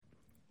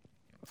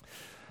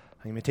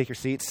You may take your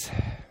seats.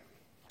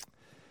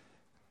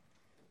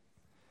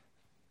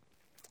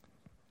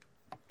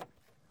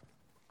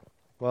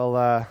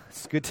 Well,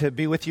 it's good to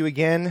be with you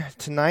again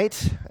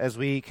tonight as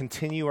we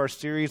continue our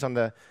series on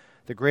the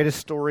greatest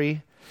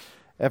story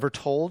ever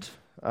told.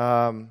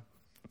 It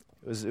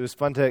was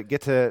fun to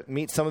get to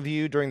meet some of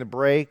you during the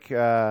break.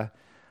 I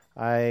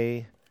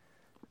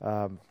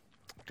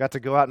got to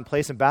go out and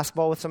play some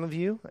basketball with some of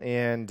you,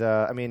 and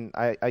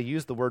I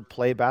use the word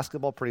play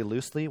basketball pretty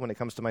loosely when it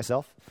comes to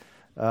myself.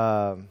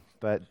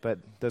 But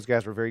those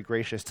guys were very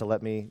gracious to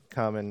let me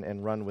come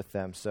and run with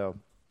them. So,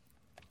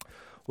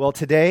 well,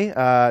 tonight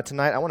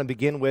I want to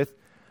begin with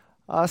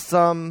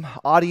some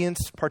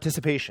audience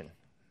participation.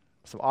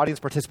 We're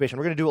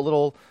going to do a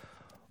little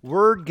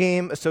word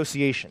game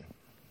association.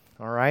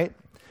 All right?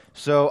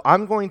 So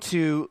I'm going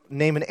to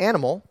name an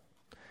animal,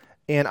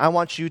 and I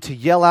want you to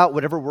yell out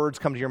whatever words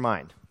come to your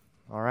mind.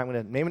 All right? I'm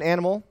going to name an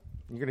animal.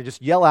 You're going to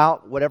just yell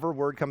out whatever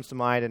word comes to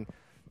mind, and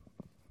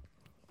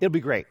it'll be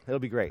great.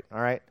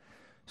 All right?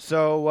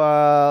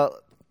 So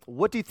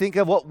what do you think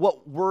of?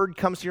 What word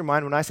comes to your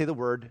mind when I say the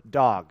word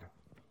dog?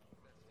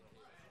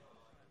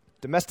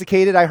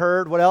 Domesticated, I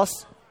heard. What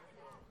else?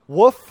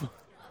 Woof.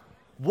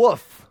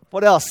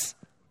 What else?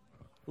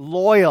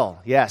 Loyal.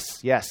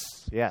 Yes.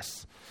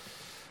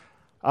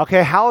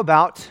 Okay, how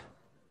about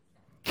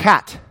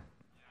cat?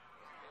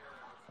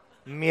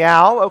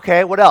 Meow.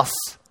 Okay, what else?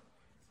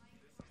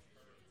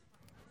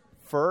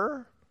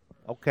 Fur.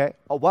 Okay.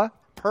 Oh, what?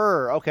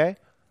 Purr. Okay.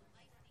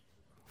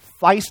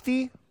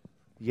 Feisty?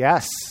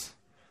 Yes.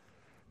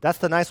 That's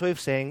the nice way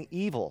of saying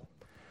evil.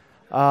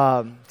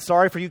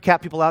 Sorry for you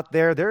cat people out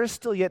there. There is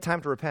still yet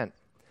time to repent.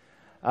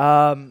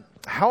 How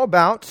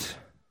about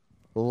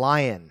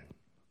lion?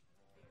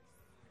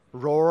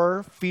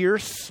 Roar,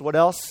 fierce. What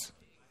else?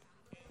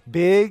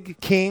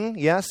 Big, king.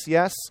 Yes.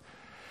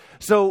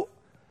 So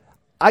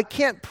I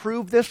can't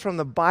prove this from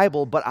the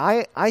Bible, but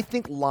I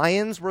think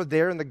lions were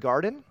there in the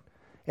garden,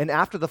 and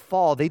after the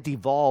fall, they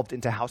devolved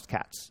into house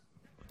cats.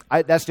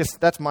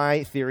 That's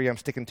my theory. I'm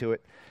sticking to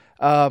it.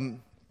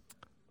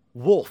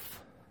 Wolf.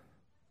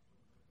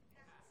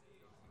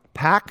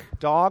 Pack,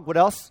 dog, what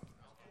else?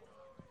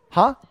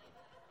 Huh?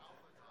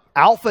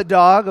 Alpha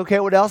dog,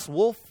 okay, what else?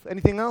 Wolf,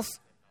 anything else?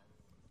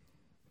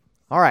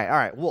 All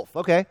right, wolf,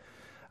 okay.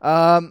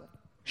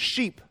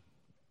 Sheep.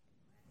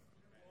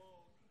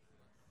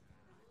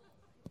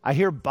 I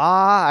hear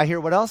I hear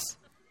what else?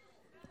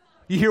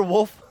 You hear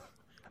wolf?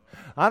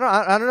 I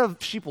don't know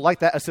if sheep will like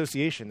that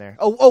association there.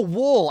 Oh,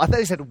 wool. I thought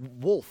you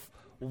said wolf.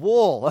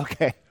 Wool,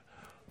 okay.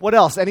 What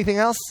else? Anything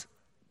else?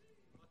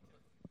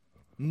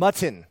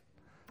 Mutton.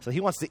 So he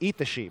wants to eat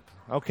the sheep.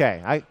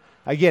 Okay,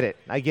 I get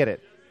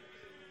it.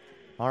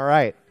 All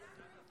right.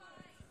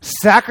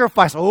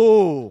 Sacrifice.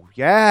 Oh,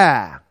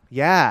 yeah.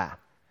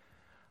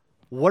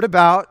 What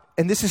about,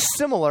 and this is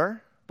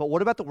similar, but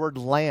what about the word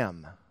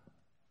lamb?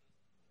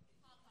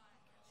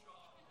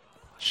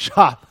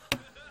 Shop.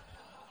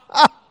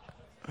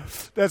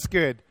 That's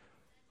good.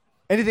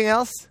 Anything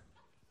else?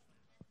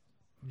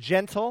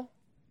 Gentle.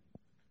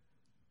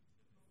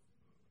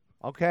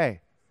 Okay.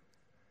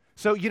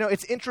 So,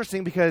 it's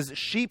interesting because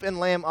sheep and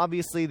lamb,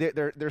 obviously,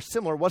 they're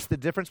similar. What's the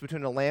difference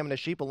between a lamb and a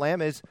sheep? A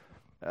lamb is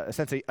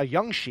essentially a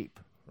young sheep,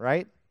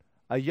 right?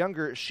 A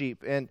younger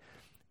sheep.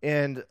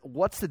 And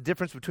what's the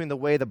difference between the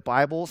way the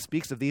Bible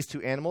speaks of these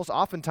two animals?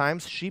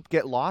 Oftentimes, sheep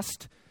get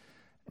lost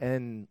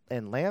and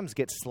lambs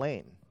get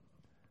slain.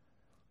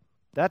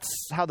 That's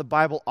how the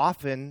Bible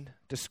often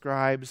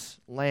describes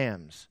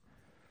lambs.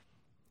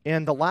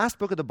 In the last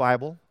book of the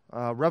Bible,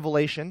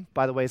 Revelation,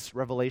 by the way, it's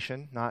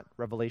Revelation, not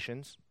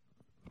Revelations.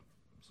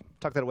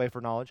 Tuck that away for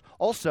knowledge.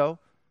 Also,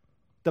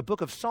 the book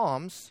of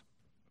Psalms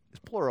is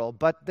plural,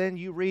 but then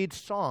you read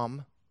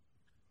Psalm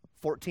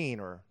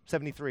 14 or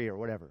 73 or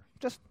whatever.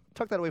 Just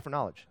tuck that away for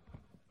knowledge.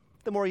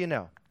 The more you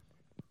know.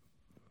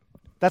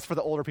 That's for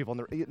the older people.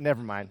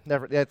 Never mind.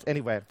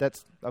 Anyway,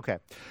 that's okay.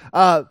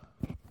 The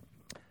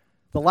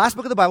last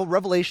book of the Bible,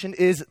 Revelation,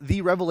 is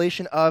the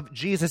revelation of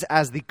Jesus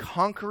as the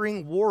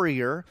conquering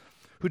warrior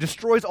who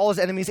destroys all his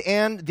enemies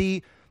and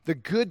the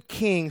good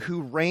king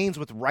who reigns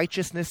with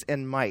righteousness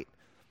and might.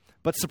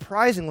 But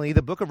surprisingly,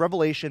 the book of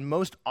Revelation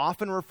most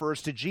often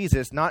refers to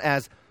Jesus not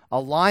as a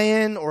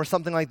lion or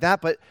something like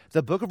that, but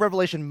the book of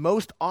Revelation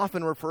most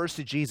often refers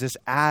to Jesus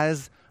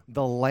as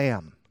the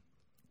Lamb.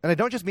 And I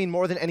don't just mean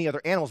more than any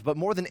other animals, but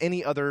more than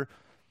any other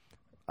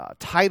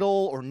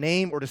title or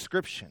name or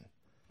description.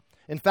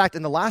 In fact,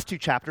 in the last two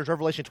chapters,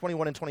 Revelation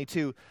 21 and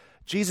 22,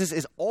 Jesus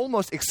is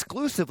almost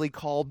exclusively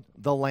called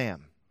the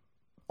Lamb.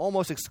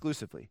 Almost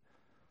exclusively.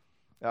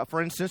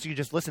 For instance, you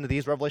just listen to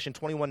these. Revelation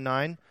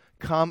 21:9,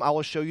 come, I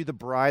will show you the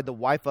bride, the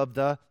wife of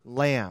the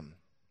Lamb.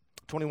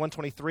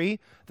 21:23,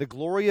 the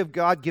glory of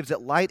God gives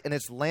it light, and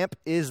its lamp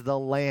is the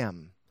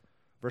Lamb.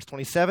 Verse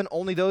 27,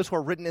 only those who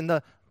are written in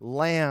the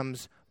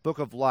Lamb's book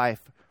of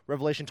life.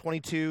 Revelation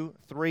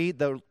 22:3,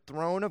 the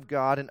throne of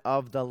God and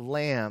of the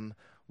Lamb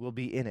will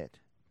be in it.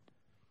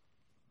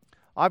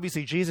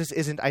 Obviously, Jesus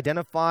isn't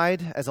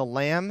identified as a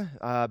lamb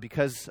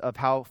because of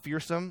how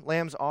fearsome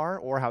lambs are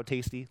or how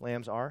tasty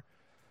lambs are.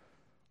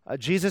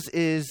 Jesus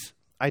is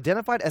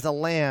identified as a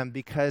lamb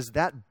because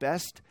that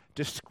best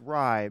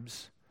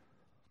describes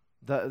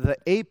the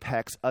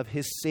apex of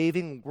his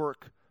saving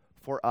work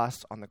for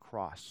us on the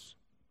cross.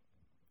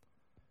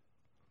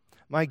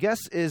 My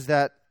guess is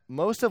that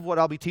most of what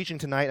I'll be teaching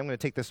tonight, I'm going to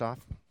take this off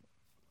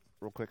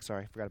real quick.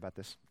 Sorry, forgot about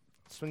this.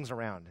 It swings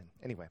around.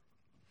 Anyway,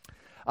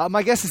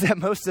 my guess is that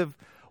most of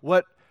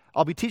what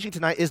I'll be teaching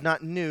tonight is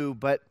not new,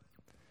 but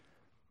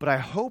I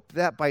hope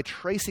that by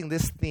tracing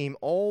this theme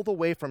all the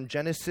way from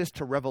Genesis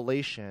to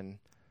Revelation,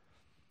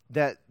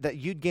 that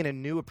you'd gain a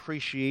new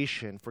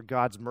appreciation for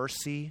God's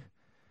mercy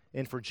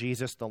and for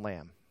Jesus the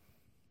Lamb.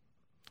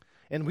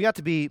 And we have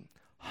to be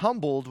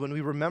humbled when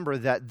we remember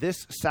that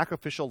this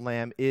sacrificial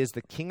lamb is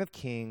the King of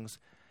Kings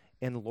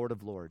and the Lord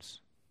of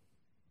Lords.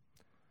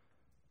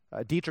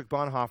 Dietrich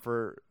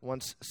Bonhoeffer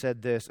once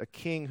said this: a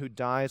king who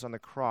dies on the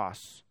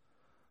cross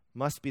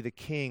must be the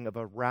king of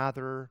a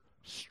rather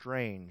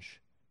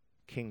strange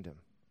kingdom.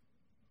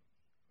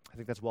 I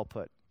think that's well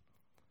put.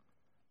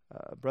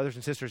 Brothers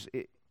and sisters,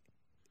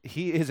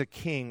 he is a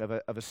king of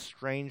a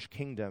strange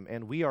kingdom,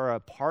 and we are a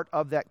part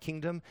of that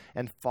kingdom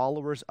and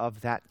followers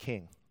of that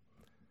king.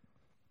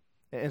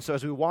 And so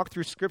as we walk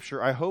through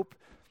Scripture, I hope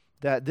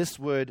that this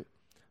would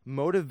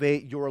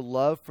motivate your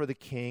love for the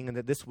king and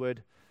that this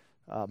would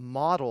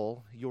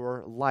model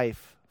your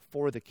life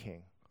for the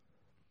king.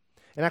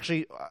 And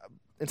actually,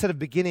 instead of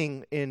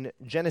beginning in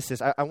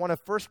Genesis, I want to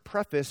first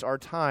preface our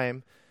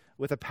time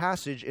with a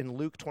passage in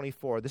Luke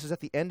 24. This is at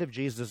the end of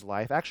Jesus'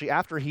 life. Actually,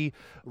 after he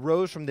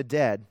rose from the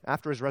dead,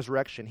 after his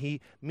resurrection, he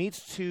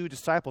meets two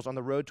disciples on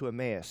the road to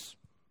Emmaus.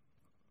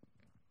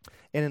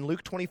 And in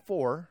Luke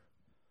 24,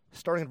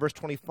 starting in verse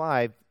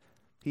 25,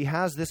 he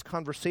has this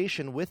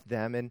conversation with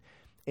them,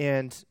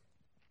 and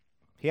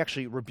he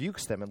actually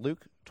rebukes them. In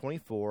Luke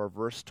 24,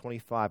 verse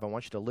 25, I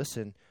want you to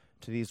listen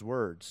to these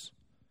words.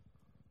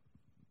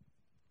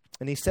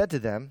 And he said to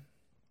them,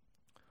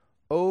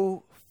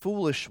 "O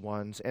foolish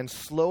ones, and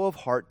slow of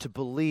heart to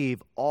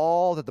believe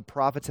all that the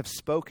prophets have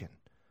spoken.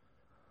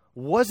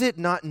 Was it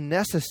not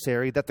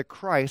necessary that the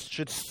Christ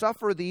should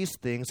suffer these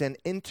things and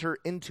enter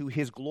into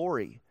his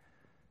glory?"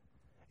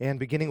 And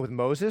beginning with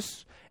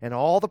Moses and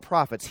all the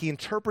prophets, he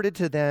interpreted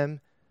to them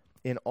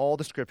in all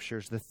the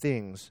Scriptures the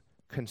things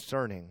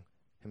concerning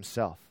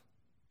himself.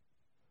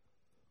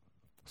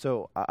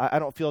 So I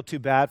don't feel too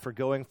bad for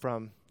going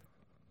from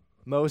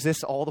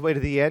Moses all the way to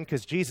the end,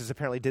 because Jesus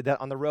apparently did that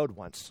on the road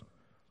once.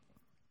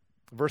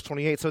 Verse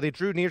 28, so they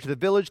drew near to the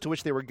village to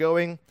which they were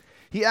going.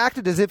 He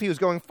acted as if he was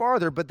going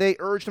farther, but they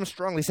urged him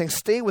strongly, saying,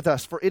 "Stay with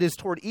us, for it is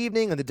toward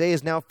evening, and the day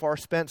is now far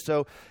spent."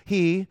 So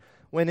he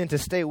went in to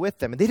stay with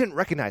them, and they didn't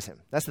recognize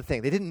him. That's the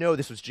thing. They didn't know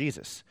this was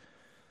Jesus.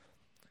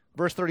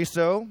 Verse 30,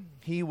 so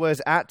he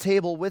was at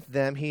table with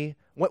them.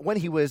 When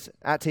he was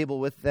at table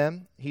with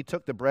them, he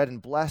took the bread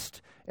and blessed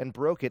and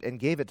broke it and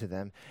gave it to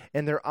them.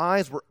 And their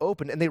eyes were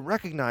opened, and they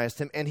recognized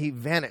him, and he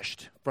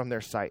vanished from their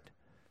sight.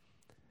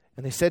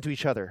 And they said to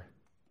each other,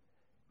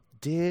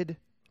 "Did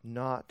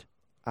not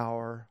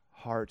our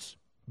hearts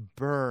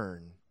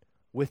burn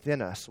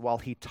within us while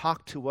he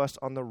talked to us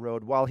on the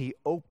road, while he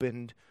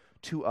opened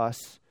to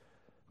us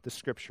the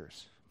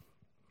Scriptures?"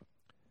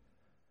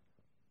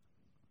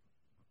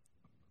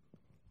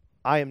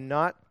 I am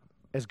not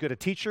as good a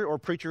teacher or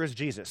preacher as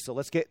Jesus, so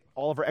let's get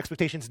all of our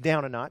expectations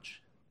down a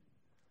notch.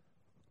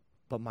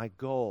 But my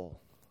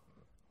goal,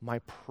 my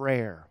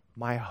prayer,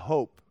 my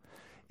hope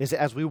is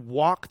that as we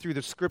walk through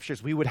the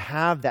Scriptures, we would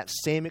have that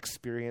same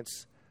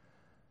experience,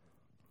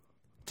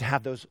 to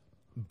have those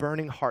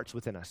burning hearts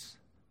within us.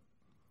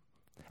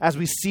 As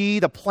we see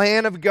the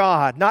plan of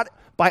God, not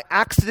by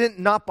accident,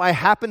 not by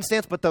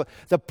happenstance, but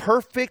the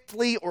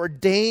perfectly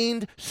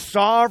ordained,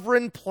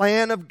 sovereign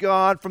plan of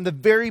God from the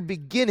very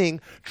beginning,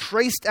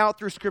 traced out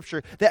through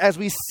Scripture, that as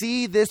we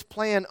see this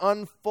plan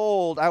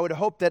unfold, I would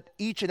hope that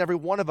each and every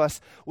one of us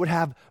would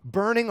have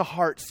burning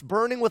hearts,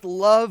 burning with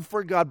love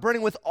for God,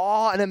 burning with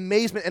awe and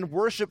amazement and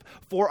worship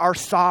for our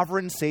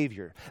sovereign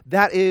Savior.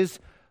 That is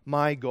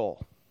my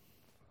goal.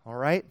 All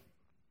right?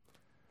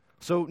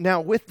 So now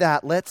with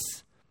that,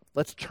 let's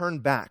turn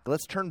back.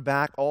 Let's turn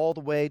back all the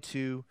way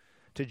to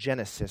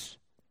Genesis.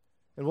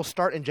 And we'll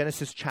start in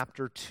Genesis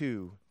chapter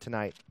 2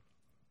 tonight.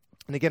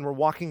 And again, we're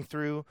walking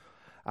through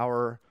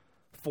our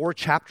 4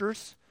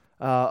 chapters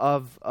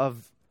of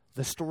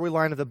the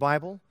storyline of the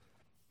Bible.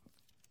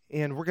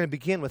 And we're going to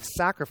begin with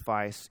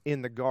sacrifice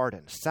in the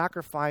garden.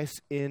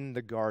 Sacrifice in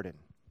the garden.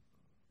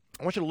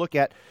 I want you to look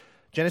at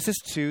Genesis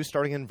 2,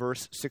 starting in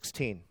verse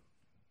 16.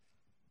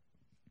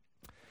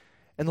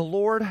 And the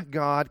Lord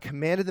God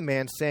commanded the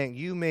man, saying,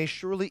 "You may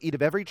surely eat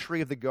of every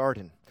tree of the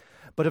garden,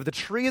 but of the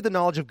tree of the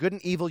knowledge of good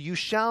and evil you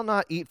shall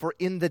not eat, for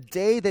in the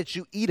day that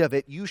you eat of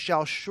it you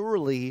shall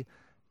surely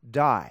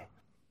die."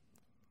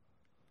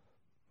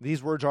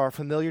 These words are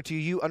familiar to you.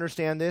 You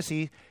understand this.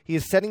 He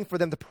is setting for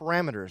them the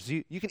parameters.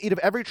 You can eat of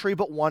every tree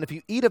but one. If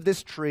you eat of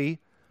this tree,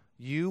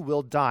 you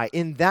will die.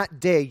 In that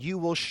day you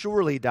will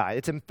surely die.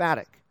 It's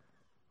emphatic.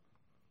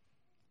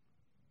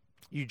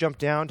 You jump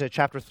down to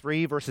chapter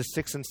 3, verses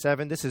 6 and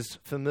 7. This is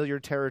familiar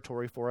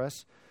territory for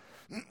us.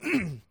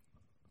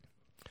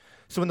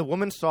 So when the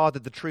woman saw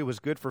that the tree was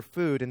good for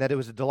food, and that it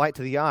was a delight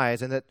to the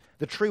eyes, and that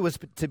the tree was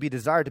to be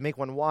desired to make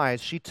one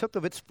wise, she took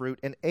of its fruit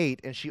and ate,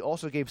 and she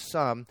also gave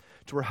some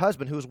to her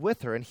husband who was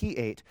with her, and he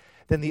ate.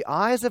 Then the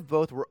eyes of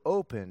both were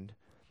opened,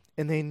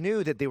 and they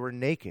knew that they were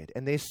naked,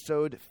 and they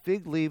sewed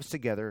fig leaves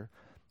together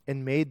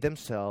and made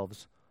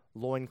themselves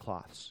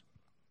loincloths.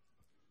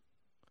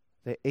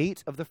 They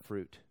ate of the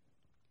fruit.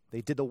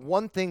 They did the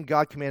one thing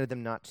God commanded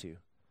them not to.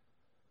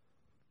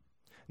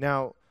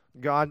 Now,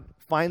 God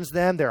finds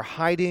them. They're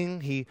hiding.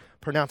 He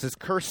pronounces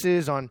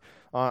curses on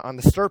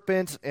the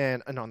serpent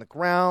and on the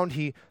ground.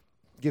 He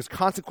gives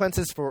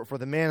consequences for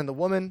the man and the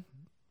woman.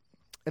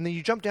 And then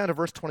you jump down to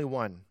verse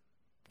 21.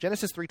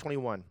 Genesis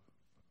 3:21.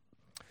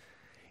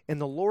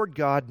 And the Lord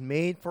God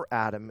made for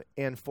Adam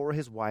and for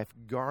his wife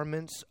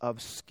garments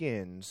of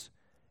skins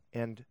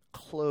and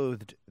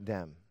clothed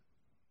them.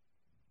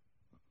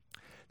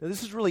 Now,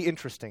 this is really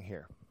interesting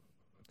here.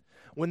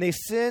 When they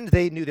sinned,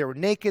 they knew they were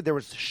naked. There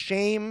was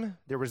shame.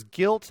 There was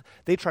guilt.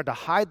 They tried to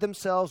hide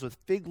themselves with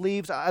fig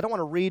leaves. I don't want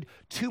to read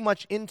too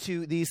much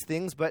into these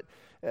things, but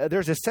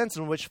there's a sense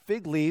in which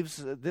fig leaves,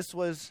 this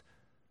was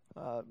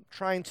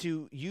trying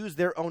to use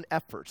their own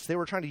efforts. They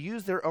were trying to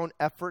use their own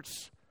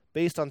efforts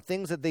based on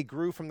things that they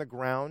grew from the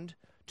ground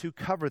to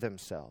cover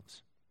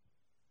themselves.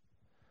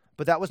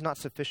 But that was not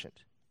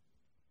sufficient.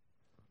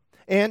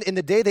 And in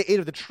the day they ate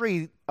of the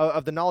tree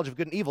of the knowledge of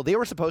good and evil, they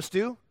were supposed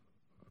to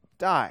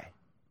die.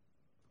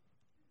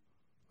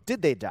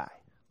 Did they die?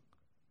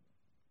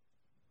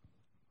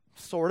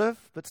 Sort of,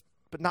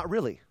 but not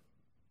really.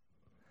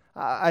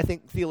 I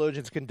think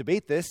theologians can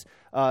debate this.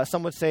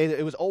 Some would say that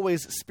it was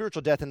always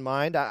spiritual death in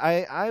mind.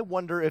 I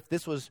wonder if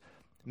this was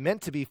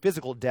meant to be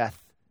physical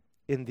death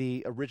in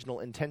the original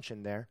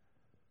intention there.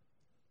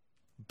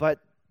 But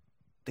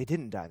they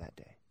didn't die that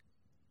day.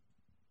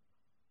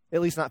 At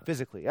least not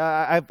physically.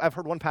 I've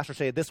heard one pastor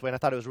say it this way, and I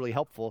thought it was really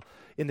helpful.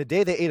 In the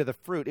day they ate of the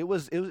fruit, it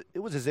was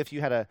as if you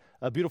had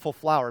a beautiful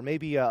flower,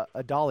 maybe a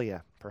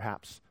dahlia,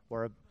 perhaps,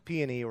 or a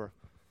peony, or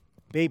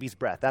baby's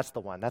breath. That's the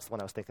one I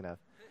was thinking of.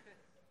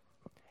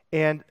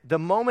 And the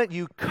moment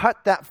you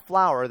cut that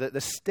flower,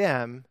 the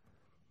stem,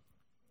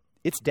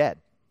 it's dead.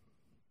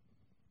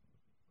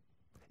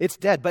 It's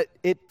dead, but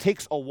it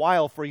takes a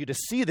while for you to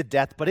see the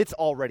death, but it's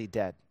already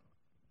dead.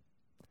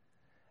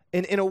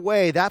 And in a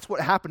way, that's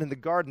what happened in the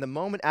garden. The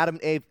moment Adam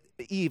and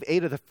Eve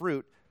ate of the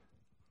fruit,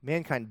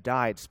 mankind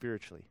died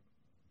spiritually,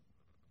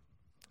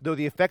 though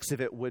the effects of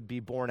it would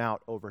be borne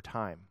out over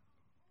time.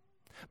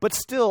 But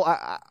still,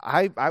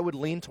 I would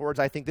lean towards,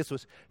 I think this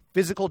was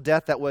physical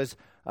death that was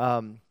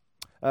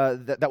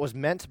that was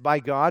meant by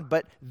God,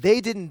 but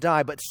they didn't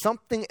die, but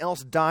something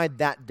else died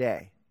that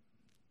day.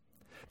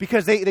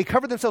 Because they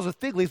covered themselves with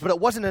fig leaves, but it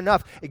wasn't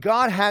enough.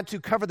 God had to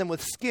cover them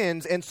with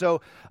skins, and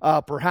so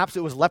perhaps it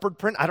was leopard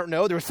print. I don't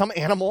know. There was some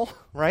animal,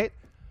 right?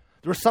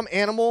 There was some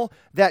animal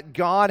that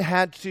God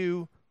had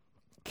to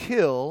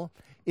kill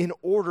in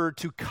order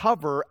to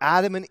cover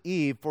Adam and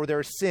Eve for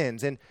their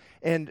sins.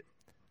 And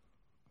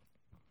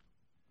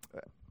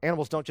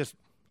animals don't just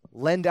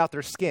lend out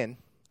their skin.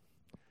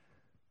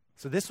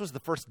 So this was the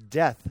first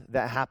death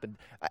that happened.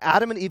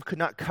 Adam and Eve could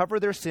not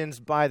cover their sins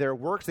by their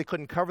works. They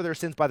couldn't cover their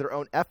sins by their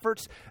own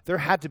efforts. There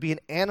had to be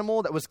an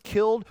animal that was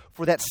killed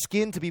for that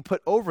skin to be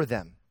put over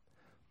them.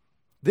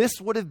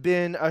 This would have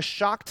been a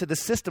shock to the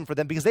system for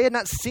them because they had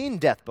not seen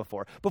death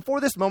before.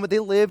 Before this moment, they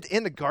lived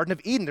in the Garden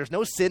of Eden. There's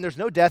no sin, there's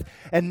no death.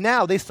 And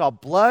now they saw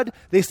blood,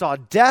 they saw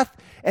death,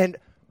 and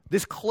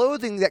this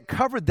clothing that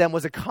covered them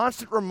was a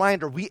constant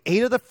reminder, we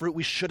ate of the fruit,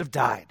 we should have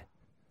died.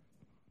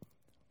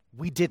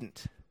 We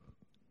didn't.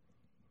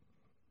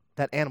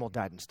 That animal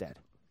died instead.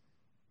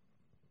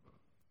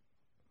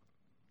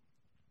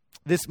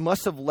 This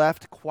must have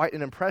left quite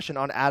an impression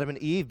on Adam and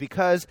Eve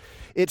because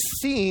it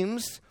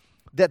seems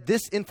that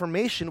this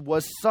information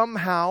was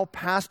somehow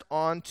passed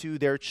on to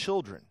their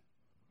children.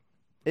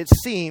 It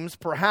seems,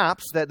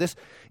 perhaps, that this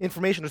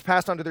information was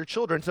passed on to their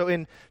children. So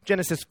in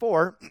Genesis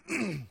 4,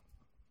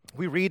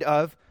 we read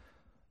of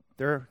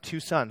their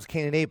two sons,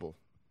 Cain and Abel.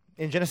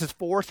 In Genesis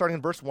 4, starting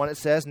in verse 1, it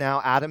says,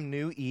 Now Adam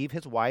knew Eve,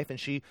 his wife, and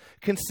she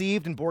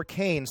conceived and bore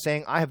Cain,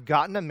 saying, I have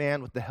gotten a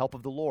man with the help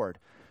of the Lord.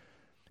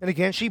 And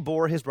again, she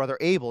bore his brother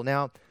Abel.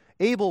 Now,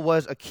 Abel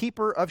was a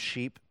keeper of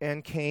sheep,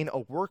 and Cain a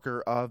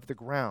worker of the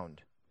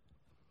ground.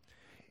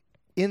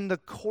 In the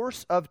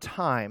course of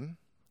time,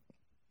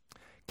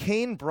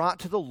 Cain brought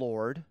to the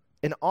Lord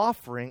an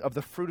offering of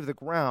the fruit of the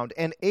ground,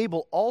 and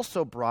Abel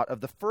also brought of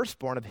the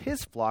firstborn of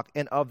his flock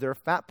and of their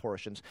fat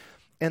portions.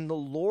 And the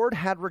Lord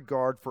had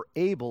regard for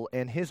Abel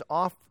and his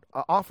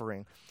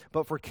offering,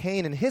 but for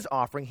Cain and his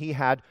offering he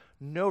had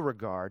no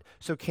regard.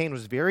 So Cain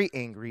was very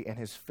angry, and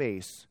his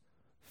face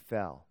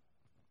fell.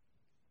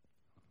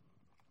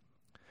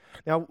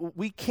 Now,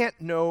 we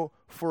can't know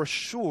for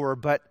sure,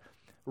 but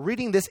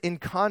reading this in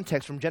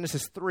context from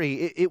Genesis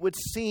 3, it would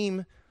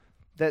seem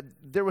that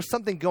there was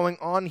something going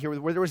on here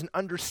where there was an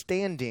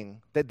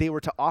understanding that they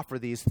were to offer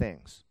these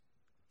things.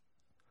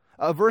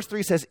 Verse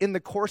 3 says, in the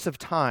course of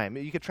time.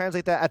 You could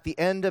translate that at the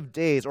end of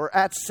days or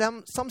at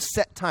some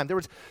set time. There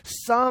was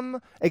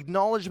some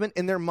acknowledgement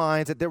in their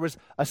minds that there was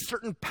a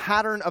certain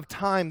pattern of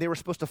time they were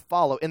supposed to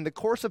follow. In the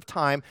course of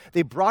time,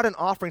 they brought an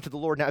offering to the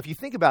Lord. Now, if you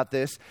think about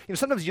this,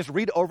 sometimes you just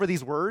read over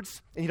these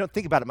words and you don't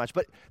think about it much,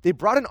 but they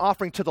brought an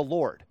offering to the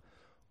Lord.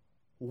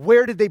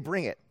 Where did they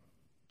bring it?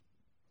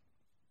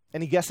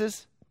 Any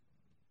guesses?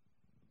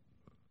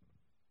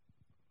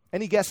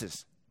 Any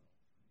guesses?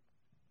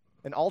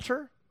 An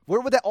altar? Where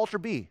would that altar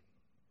be?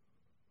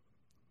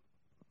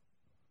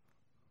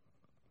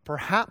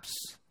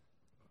 Perhaps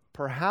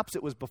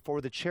it was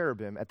before the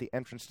cherubim at the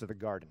entrance to the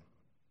garden.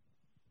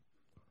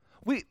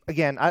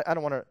 I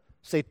don't want to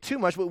say too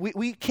much, but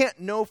we can't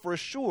know for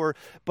sure,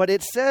 but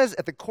it says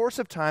at the course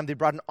of time, they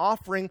brought an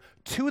offering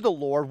to the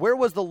Lord. Where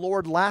was the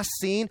Lord last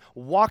seen?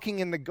 Walking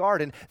in the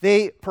garden.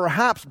 They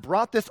perhaps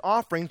brought this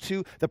offering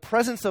to the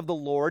presence of the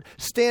Lord,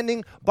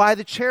 standing by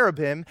the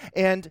cherubim,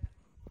 and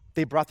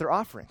they brought their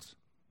offerings.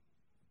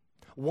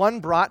 One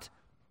brought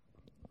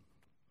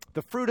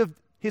the fruit of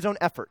his own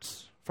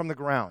efforts from the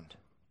ground.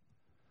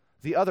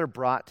 The other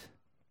brought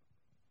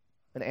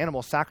an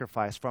animal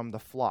sacrifice from the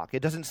flock.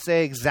 It doesn't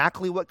say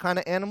exactly what kind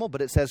of animal,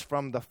 but it says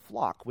from the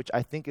flock, which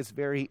I think is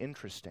very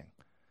interesting.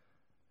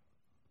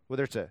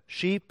 Whether it's a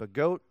sheep, a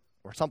goat,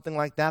 or something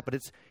like that, but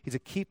he's a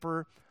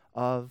keeper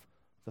of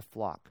the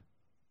flock.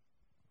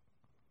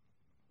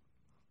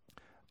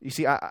 You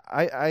see,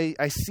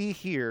 I see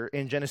here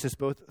in Genesis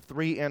both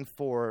 3 and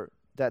 4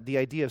 that the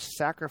idea of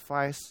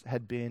sacrifice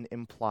had been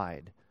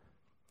implied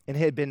and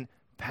had been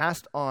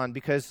passed on,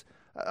 because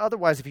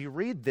otherwise, if you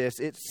read this,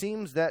 it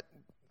seems a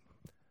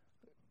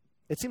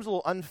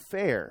little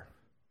unfair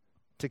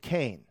to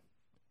Cain.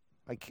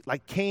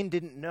 Like Cain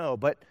didn't know,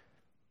 but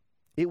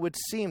it would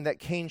seem that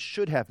Cain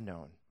should have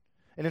known.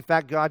 And in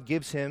fact, God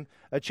gives him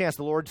a chance.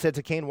 The Lord said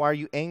to Cain, "Why are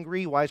you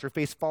angry? Why is your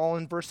face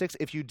fallen?" Verse 6,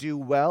 "If you do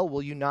well,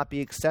 will you not be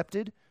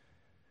accepted?"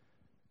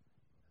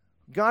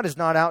 God is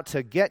not out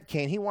to get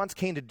Cain. He wants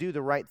Cain to do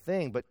the right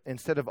thing, but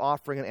instead of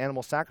offering an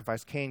animal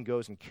sacrifice, Cain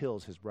goes and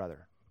kills his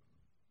brother.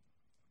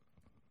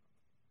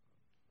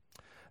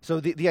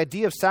 So the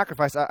idea of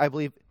sacrifice, I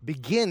believe,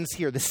 begins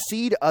here. The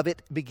seed of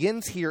it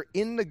begins here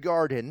in the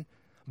garden,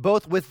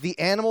 both with the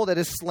animal that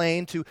is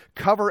slain to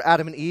cover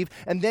Adam and Eve,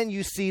 and then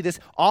you see this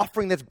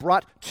offering that's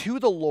brought to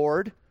the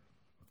Lord,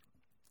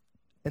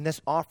 and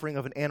this offering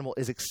of an animal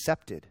is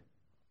accepted.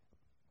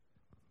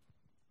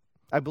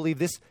 I believe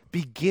this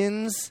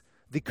begins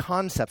the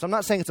concepts. I'm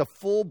not saying it's a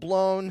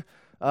full-blown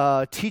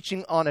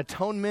teaching on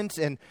atonement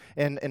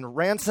and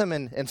ransom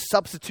and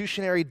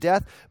substitutionary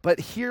death, but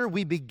here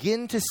we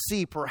begin to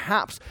see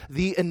perhaps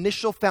the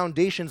initial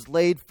foundations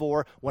laid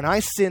for when I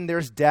sin,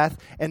 there's death,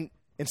 and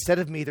instead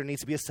of me, there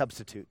needs to be a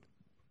substitute.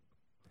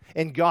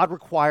 And God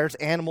requires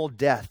animal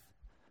death.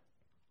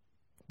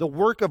 The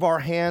work of our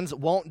hands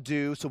won't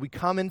do, so we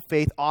come in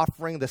faith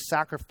offering the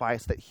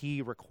sacrifice that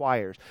he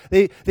requires.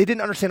 They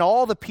didn't understand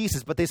all the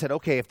pieces, but they said,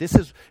 okay, if this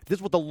is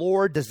what the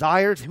Lord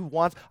desires, who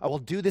wants, I will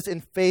do this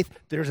in faith.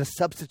 There's a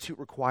substitute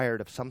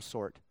required of some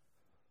sort.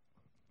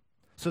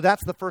 So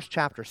that's the first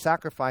chapter,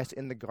 sacrifice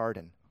in the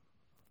garden.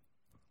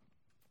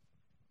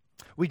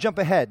 We jump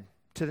ahead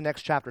to the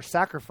next chapter,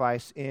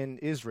 sacrifice in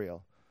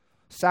Israel.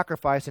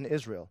 Sacrifice in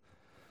Israel.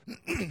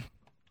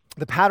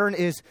 The pattern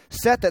is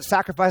set that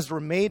sacrifices were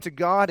made to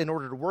God in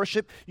order to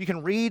worship. You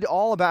can read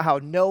all about how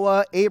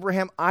Noah,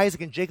 Abraham,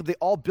 Isaac, and Jacob, they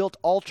all built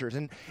altars.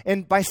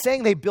 And by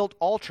saying they built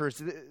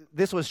altars,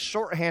 this was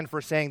shorthand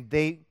for saying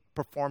they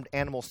performed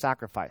animal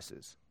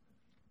sacrifices.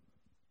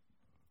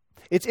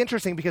 It's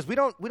interesting because we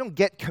don't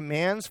get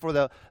commands for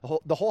the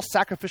whole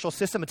sacrificial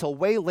system until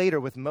way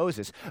later with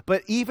Moses.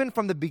 But even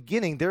from the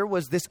beginning, there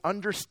was this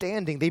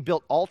understanding. They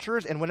built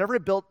altars, and whenever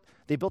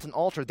they built an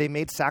altar, they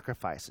made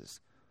sacrifices.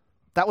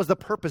 That was the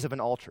purpose of an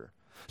altar.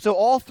 So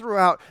all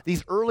throughout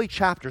these early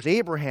chapters,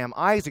 Abraham,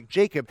 Isaac,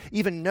 Jacob,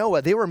 even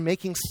Noah, they were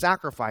making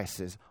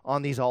sacrifices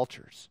on these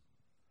altars.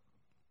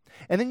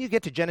 And then you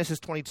get to Genesis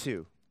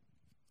 22.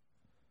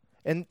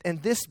 And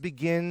this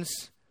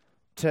begins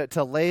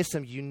to lay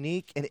some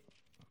unique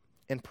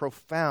and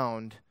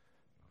profound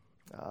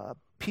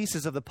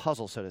pieces of the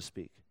puzzle, so to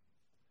speak.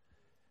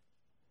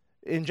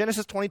 In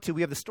Genesis 22,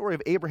 we have the story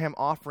of Abraham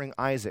offering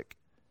Isaac.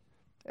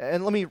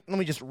 And let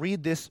me just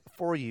read this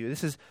for you.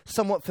 This is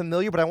somewhat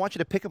familiar, but I want you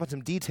to pick up on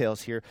some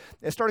details here.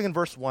 Starting in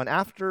verse 1,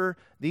 after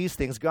these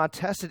things, God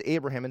tested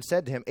Abraham and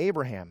said to him,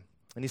 "Abraham,"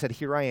 and he said,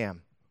 "Here I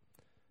am."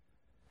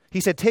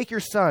 He said, "Take your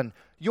son,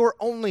 your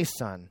only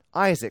son,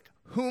 Isaac,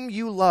 whom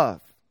you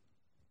love."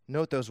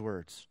 Note those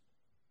words.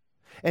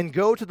 "And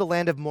go to the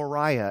land of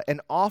Moriah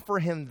and offer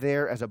him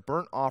there as a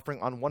burnt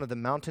offering on one of the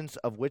mountains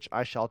of which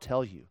I shall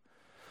tell you."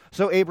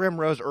 So Abraham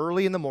rose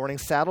early in the morning,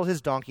 saddled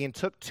his donkey, and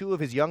took 2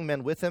 of his young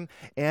men with him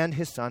and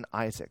his son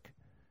Isaac.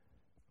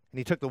 And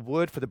he took the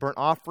wood for the burnt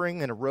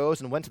offering and arose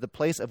and went to the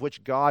place of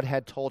which God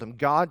had told him.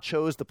 God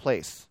chose the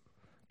place.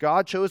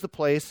 God chose the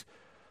place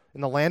in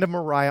the land of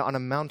Moriah on a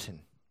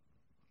mountain.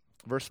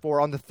 Verse 4,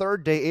 on the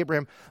third day,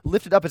 Abraham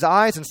lifted up his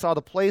eyes and saw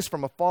the place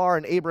from afar,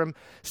 and Abraham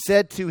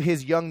said to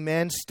his young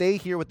men, stay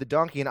here with the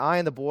donkey, and I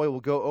and the boy will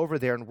go over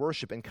there and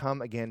worship and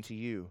come again to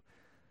you.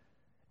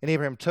 And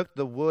Abraham took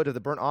the wood of the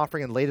burnt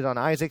offering and laid it on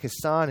Isaac,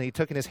 his son, and he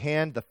took in his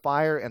hand the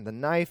fire and the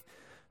knife.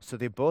 So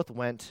they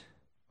went,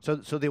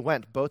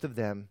 both of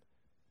them,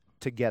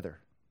 together.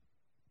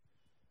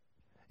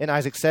 And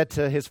Isaac said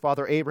to his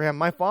father Abraham,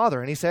 my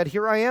father. And he said,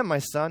 here I am, my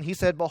son. He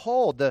said,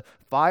 behold, the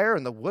fire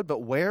and the wood,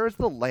 but where is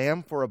the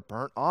lamb for a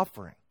burnt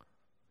offering?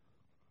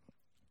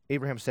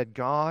 Abraham said,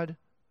 God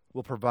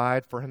will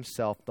provide for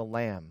himself the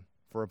lamb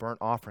for a burnt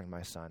offering,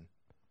 my son.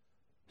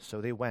 So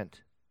they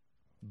went,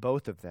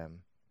 both of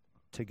them,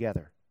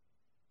 together.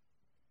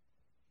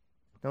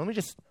 Now let me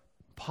just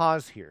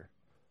pause here.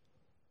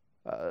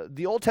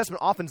 The Old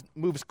Testament often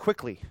moves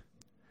quickly,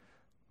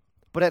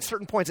 but at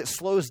certain points it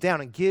slows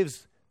down and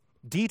gives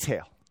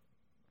detail.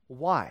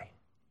 Why?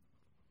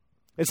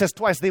 It says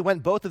twice, they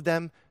went both of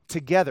them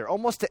together,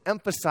 almost to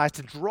emphasize,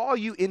 to draw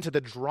you into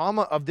the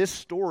drama of this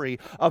story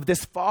of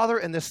this father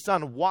and this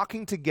son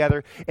walking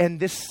together, and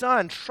this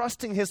son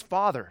trusting his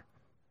father.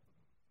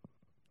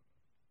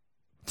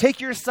 Take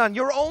your son,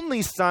 your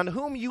only son,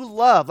 whom you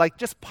love, like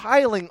just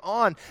piling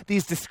on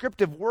these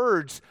descriptive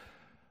words.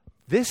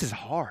 This is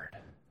hard.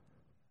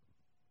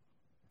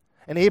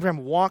 And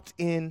Abraham walked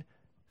in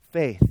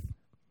faith.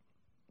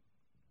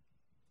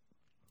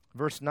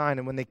 Verse 9,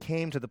 and when they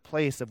came to the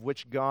place of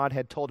which God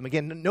had told him,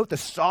 again, note the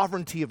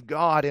sovereignty of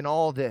God in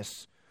all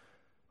this.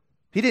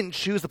 He didn't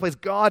choose the place.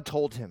 God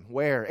told him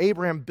where.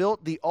 Abraham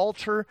built the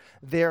altar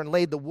there and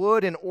laid the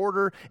wood in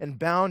order and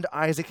bound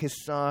Isaac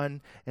his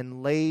son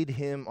and laid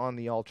him on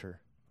the altar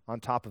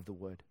on top of the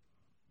wood.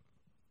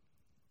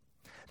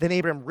 Then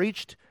Abraham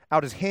reached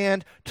out his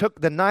hand, took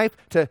the knife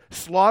to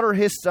slaughter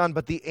his son,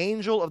 but the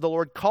angel of the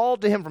Lord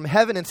called to him from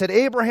heaven and said,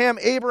 Abraham,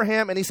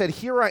 Abraham, and he said,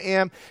 here I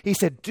am. He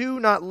said, do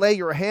not lay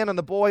your hand on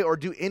the boy or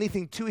do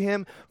anything to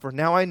him, for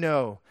now I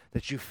know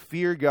that you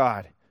fear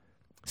God,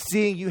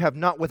 seeing you have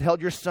not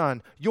withheld your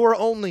son, your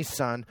only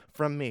son,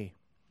 from me.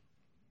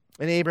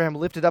 And Abraham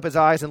lifted up his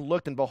eyes and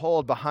looked, and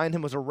behold, behind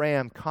him was a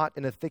ram caught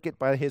in a thicket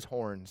by his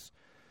horns.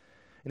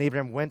 And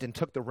Abraham went and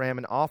took the ram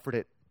and offered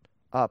it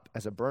up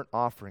as a burnt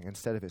offering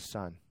instead of his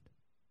son.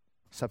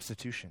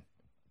 Substitution.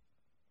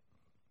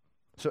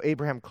 So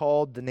Abraham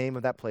called the name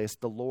of that place,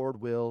 the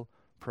Lord will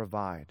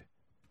provide.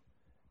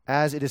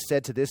 As it is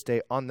said to this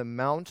day, on the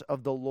mount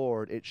of the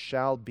Lord it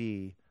shall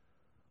be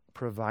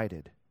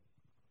provided.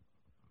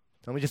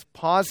 Let me just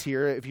pause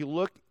here. If you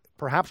look,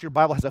 perhaps your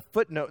Bible has a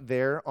footnote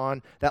there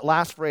on that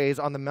last phrase,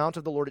 on the mount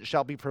of the Lord it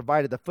shall be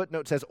provided. The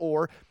footnote says,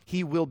 or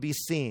he will be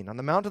seen. On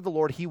the mount of the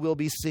Lord he will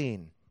be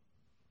seen.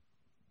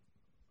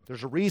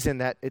 There's a reason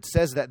that it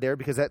says that there,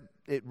 because that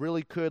it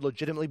really could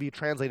legitimately be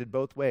translated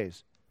both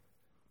ways.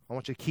 I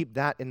want you to keep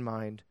that in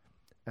mind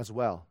as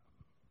well.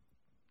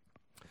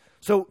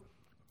 So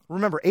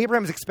remember,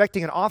 Abraham is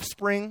expecting an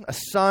offspring, a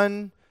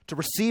son, to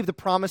receive the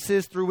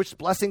promises through which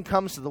blessing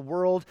comes to the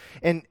world.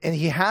 And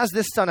he has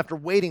this son after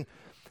waiting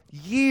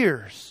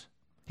years.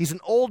 He's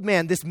an old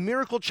man. This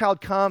miracle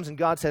child comes and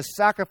God says,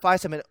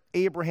 sacrifice him, and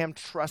Abraham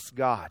trusts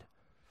God.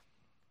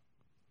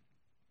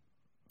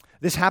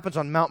 This happens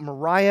on Mount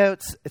Moriah.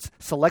 It's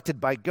selected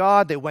by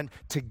God. They went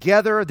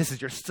together. This is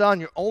your son,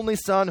 your only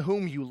son,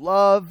 whom you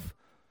love.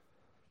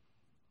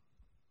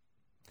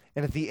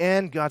 And at the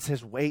end, God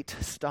says, wait,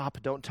 stop,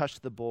 don't touch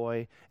the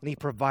boy. And he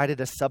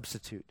provided a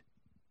substitute.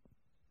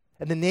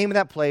 And the name of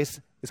that place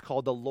is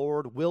called the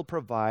Lord will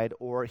provide,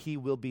 or he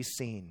will be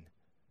seen.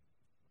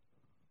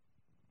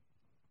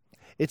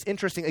 It's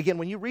interesting. Again,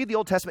 when you read the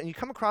Old Testament and you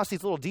come across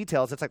these little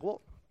details, it's like,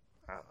 well,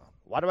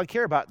 why do I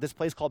care about this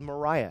place called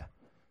Moriah?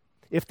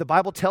 If the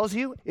Bible tells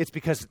you, it's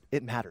because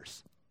it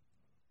matters.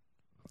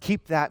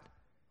 Keep that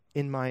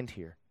in mind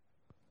here.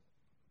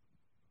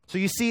 So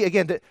you see,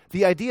 again,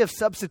 the idea of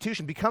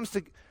substitution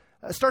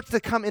starts to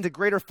come into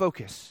greater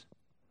focus.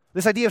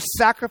 This idea of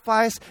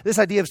sacrifice, this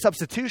idea of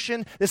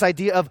substitution, this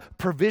idea of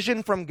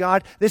provision from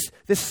God, this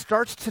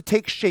starts to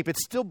take shape.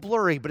 It's still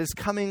blurry, but it's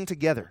coming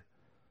together.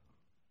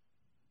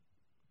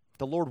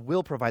 The Lord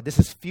will provide. This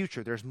is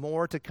future. There's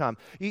more to come.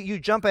 You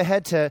jump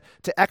ahead to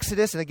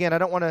Exodus, and again, I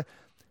don't want to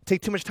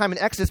take too much time in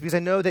Exodus because I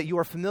know that you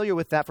are familiar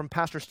with that from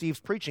Pastor Steve's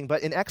preaching,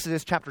 but in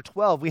Exodus chapter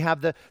 12, we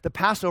have the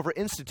Passover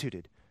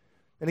instituted.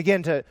 And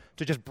again, to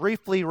just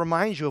briefly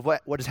remind you of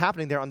what is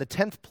happening there, on the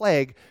 10th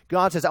plague,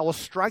 God says, I will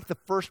strike the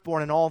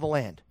firstborn in all the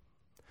land.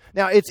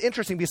 Now, it's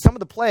interesting because some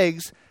of the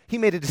plagues, he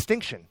made a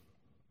distinction.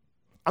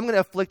 I'm going to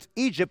afflict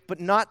Egypt,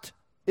 but not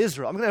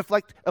Israel. I'm going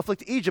to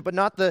afflict Egypt, but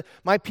not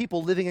my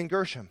people living in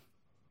Gershom.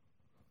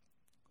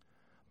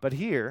 But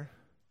here,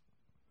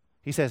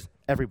 he says,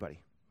 everybody.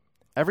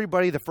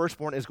 Everybody, the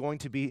firstborn, is going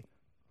to be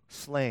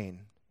slain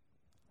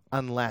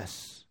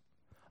unless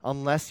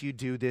you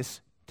do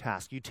this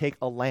task. You take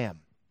a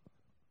lamb.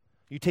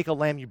 You take a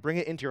lamb, you bring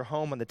it into your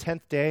home on the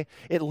 10th day.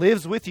 It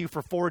lives with you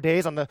for 4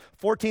 days. On the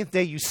 14th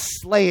day, you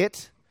slay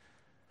it.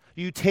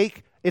 You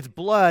take its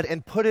blood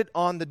and put it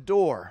on the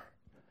door.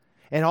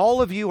 And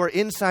all of you are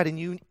inside and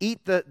you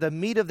eat the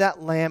meat of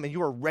that lamb and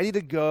you are ready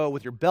to go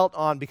with your belt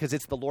on because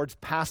it's the Lord's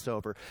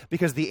Passover.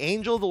 Because the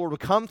angel of the Lord will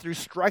come through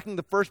striking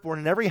the firstborn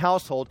in every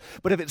household.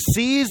 But if it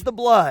sees the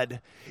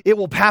blood, it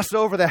will pass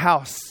over the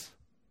house.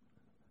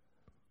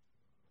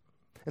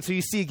 And so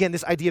you see again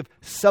this idea of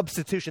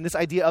substitution, this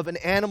idea of an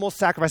animal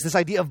sacrifice, this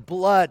idea of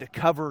blood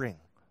covering.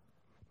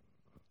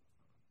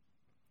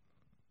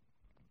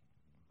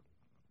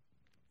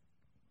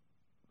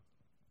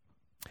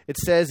 It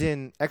says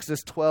in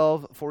Exodus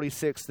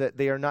 12:46 that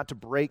they are not to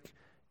break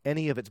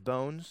any of its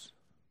bones.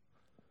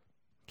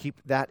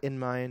 Keep that in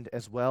mind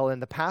as well.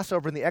 And the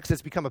Passover and the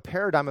Exodus become a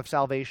paradigm of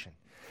salvation.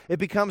 It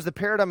becomes the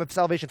paradigm of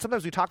salvation.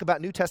 Sometimes we talk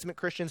about New Testament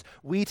Christians,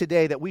 we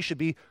today, that we should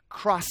be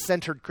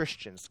cross-centered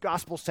Christians,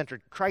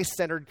 gospel-centered,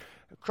 Christ-centered,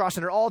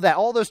 cross-centered, all that.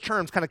 All those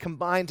terms kind of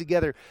combined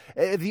together.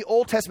 The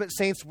Old Testament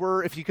saints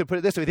were, if you could put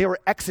it this way, they were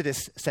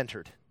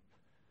Exodus-centered.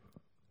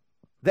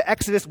 The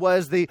Exodus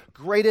was the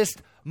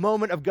greatest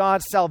moment of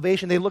God's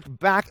salvation. They looked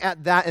back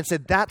at that and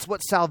said, that's what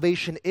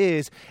salvation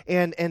is.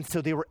 And so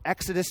they were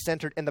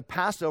Exodus-centered, and the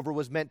Passover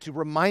was meant to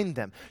remind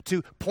them,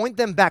 to point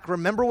them back.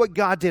 Remember what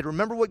God did.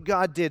 Remember what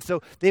God did.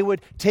 So they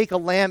would take a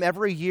lamb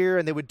every year,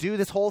 and they would do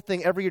this whole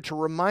thing every year to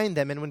remind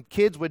them. And when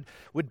kids would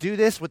do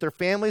this with their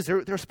families,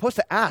 they're supposed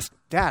to ask,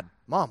 Dad,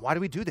 Mom, why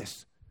do we do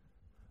this?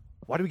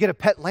 Why do we get a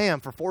pet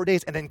lamb for 4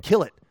 days and then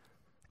kill it?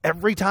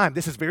 Every time.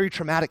 This is very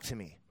traumatic to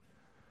me.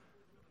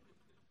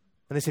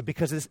 And they say,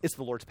 because it's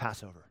the Lord's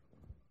Passover.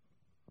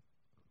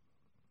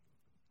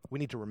 We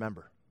need to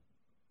remember.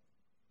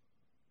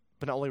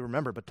 But not only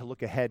remember, but to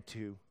look ahead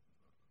to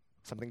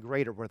something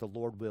greater where the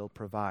Lord will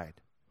provide.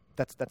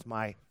 That's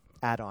my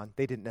add-on.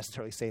 They didn't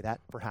necessarily say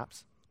that,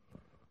 perhaps.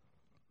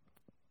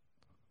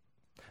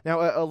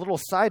 Now, a little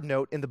side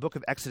note in the book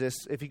of Exodus,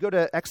 if you go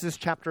to Exodus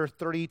chapter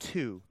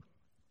 32,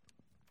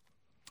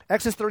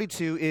 Exodus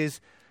 32 is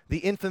the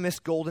infamous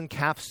golden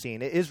calf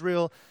scene.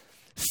 Israel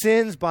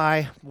sins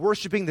by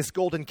worshiping this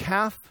golden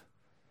calf.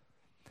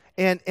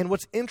 And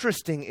what's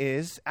interesting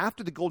is,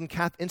 after the golden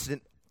calf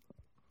incident,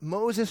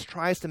 Moses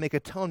tries to make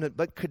atonement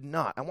but could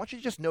not. I want you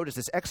to just notice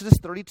this. Exodus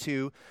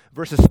 32,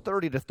 verses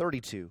 30 to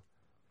 32.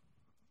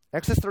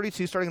 Exodus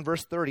 32, starting in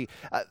verse 30.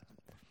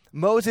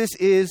 Moses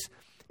is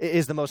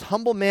the most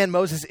humble man.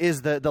 Moses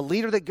is the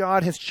leader that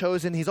God has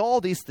chosen. He's all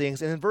these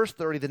things. And in verse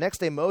 30, the next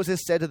day Moses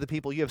said to the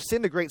people, you have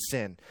sinned a great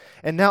sin.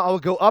 And now I will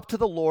go up to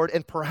the Lord,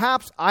 and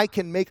perhaps I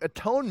can make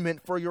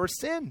atonement for your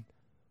sin.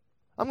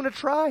 I'm going to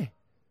try.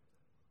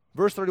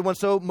 Verse 31,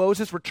 so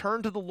Moses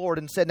returned to the Lord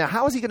and said, now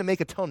how is he going to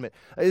make atonement?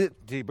 Did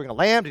he bring a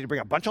lamb? Did he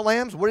bring a bunch of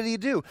lambs? What did he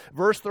do?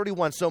 Verse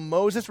 31, so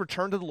Moses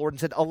returned to the Lord and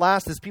said,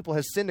 alas, this people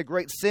has sinned a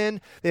great sin.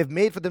 They have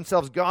made for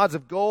themselves gods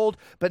of gold.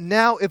 But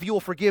now if you will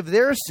forgive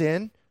their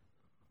sin,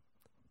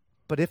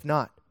 but if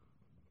not,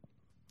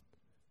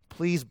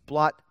 please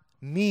blot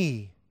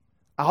me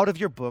out of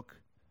your book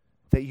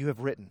that you have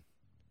written.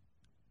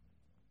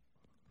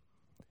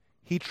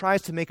 He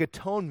tries to make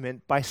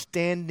atonement by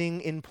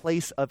standing in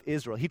place of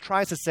Israel. He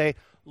tries to say,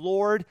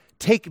 Lord,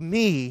 take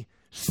me,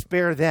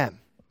 spare them.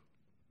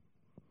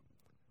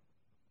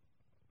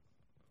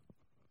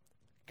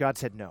 God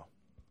said, no.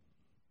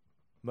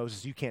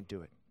 Moses, you can't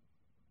do it.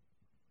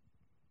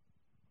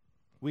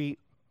 We,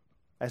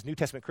 as New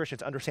Testament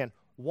Christians, understand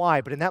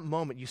why, but in that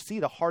moment, you see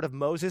the heart of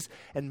Moses,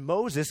 and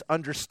Moses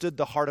understood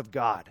the heart of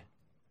God.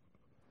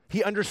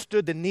 He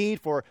understood the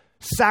need for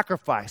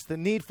sacrifice, the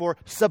need for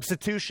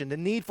substitution, the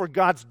need for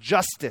God's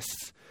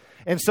justice.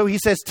 And so he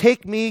says,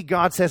 take me.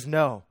 God says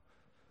no.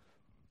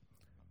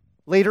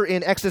 Later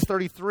in Exodus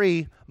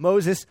 33,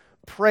 Moses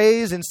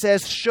prays and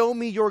says, show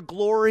me your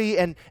glory.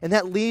 And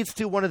that leads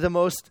to one of the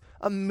most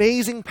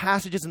amazing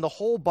passages in the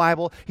whole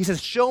Bible. He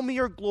says, show me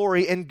your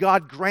glory. And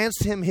God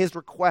grants him his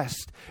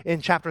request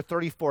in chapter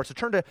 34. So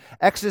turn to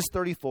Exodus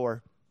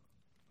 34.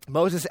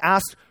 Moses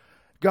asks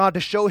God to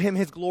show him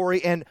his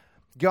glory, and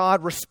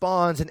God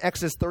responds in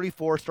Exodus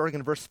 34, starting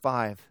in verse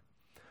 5.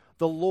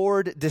 The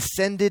Lord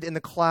descended in the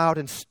cloud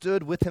and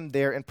stood with him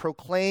there and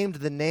proclaimed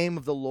the name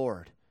of the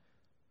Lord.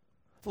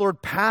 The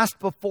Lord passed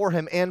before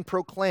him and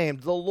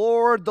proclaimed, the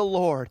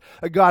Lord,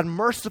 a God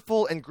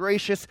merciful and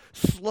gracious,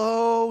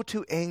 slow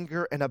to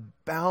anger and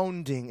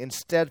abounding in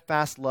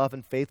steadfast love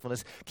and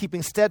faithfulness,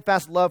 keeping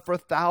steadfast love for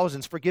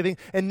thousands, forgiving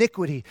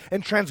iniquity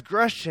and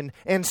transgression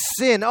and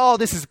sin. Oh,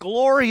 this is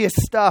glorious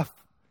stuff.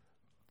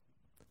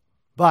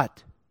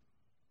 But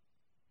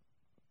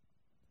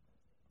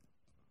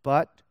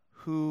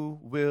who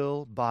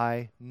will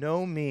by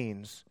no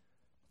means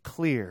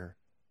clear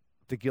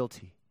the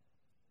guilty,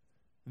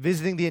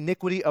 visiting the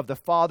iniquity of the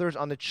fathers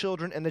on the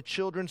children and the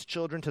children's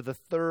children to the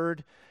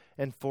third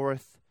and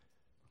fourth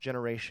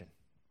generation.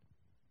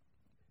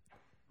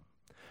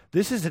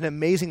 This is an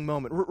amazing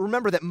moment.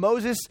 Remember that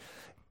Moses,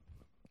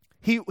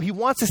 he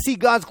wants to see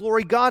God's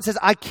glory. God says,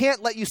 I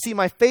can't let you see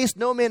my face.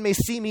 No man may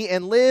see me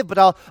and live, but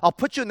I'll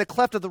put you in the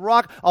cleft of the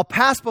rock. I'll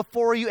pass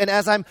before you, and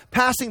as I'm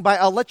passing by,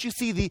 I'll let you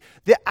see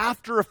the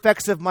after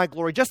effects of my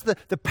glory, just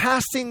the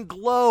passing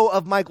glow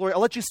of my glory. I'll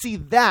let you see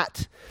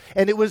that.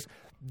 And it was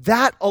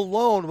That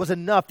alone was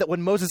enough that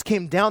when Moses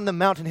came down the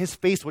mountain, his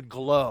face would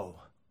glow.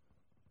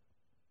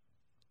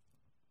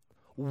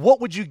 What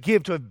would you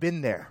give to have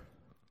been there?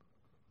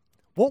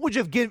 What would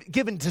you have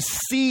given to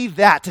see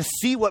that, to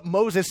see what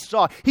Moses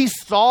saw? He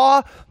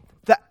saw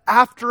the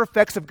after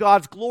effects of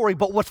God's glory,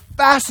 but what's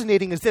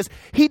fascinating is this.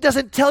 He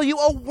doesn't tell you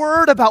a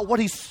word about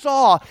what he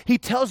saw. He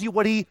tells you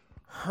what he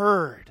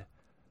heard.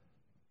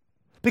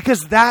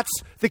 Because that's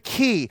the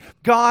key.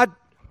 God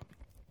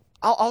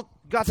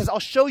says, I'll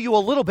show you a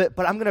little bit,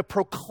 but I'm going to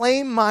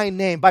proclaim my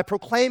name. By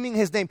proclaiming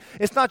his name,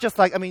 it's not just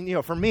like,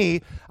 for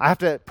me, I have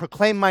to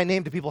proclaim my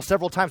name to people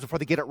several times before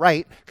they get it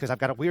right, because I've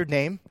got a weird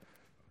name.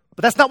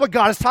 But that's not what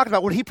God is talking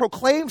about. When he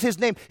proclaims his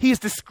name, he is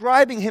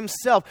describing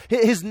himself.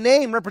 His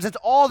name represents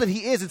all that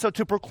he is. And so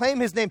to proclaim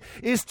his name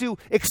is to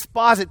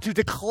exposit, to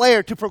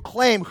declare, to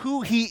proclaim who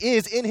he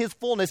is in his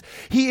fullness.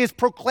 He is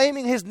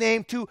proclaiming his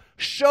name to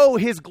show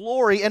his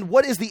glory. And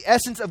what is the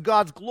essence of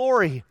God's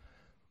glory?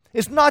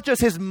 It's not just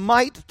his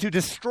might to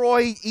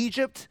destroy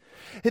Egypt.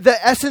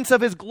 The essence of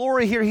his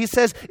glory here, he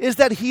says, is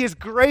that he is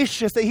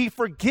gracious, that he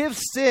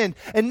forgives sin,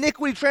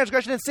 iniquity,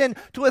 transgression, and sin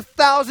to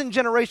 1,000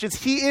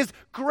 generations. He is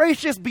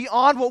gracious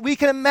beyond what we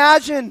can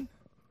imagine.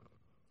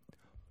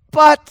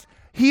 But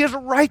he is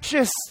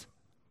righteous.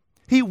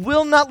 He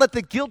will not let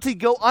the guilty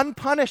go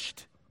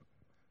unpunished.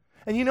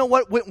 And you know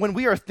what? When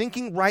we are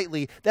thinking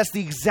rightly, that's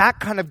the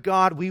exact kind of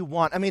God we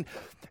want.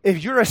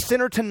 If you're a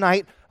sinner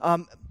tonight,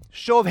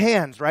 show of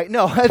hands, right?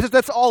 No,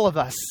 that's all of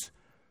us.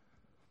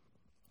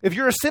 If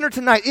you're a sinner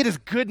tonight, it is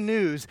good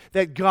news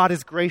that God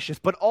is gracious.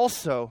 But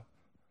also,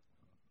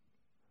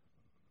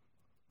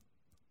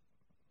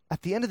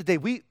 at the end of the day,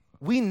 we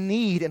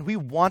need and we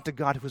want a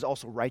God who is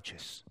also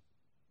righteous.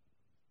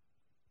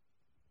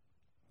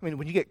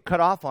 When you get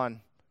cut off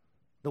on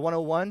the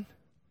 101,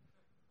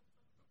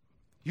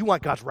 you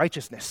want God's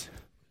righteousness.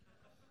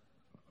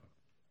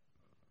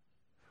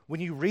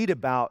 When you read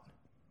about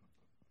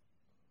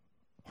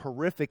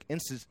horrific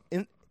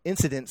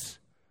incidents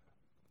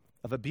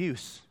of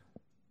abuse,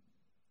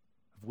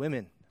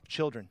 women,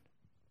 children.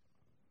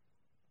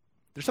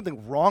 There's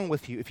something wrong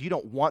with you if you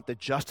don't want the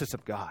justice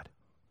of God.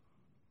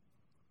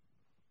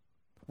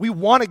 We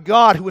want a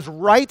God who is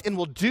right and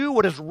will do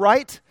what is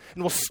right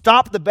and will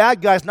stop the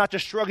bad guys, not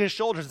just shrug his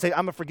shoulders and say,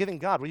 I'm a forgiving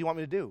God. What do you want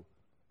me to do?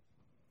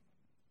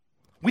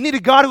 We need a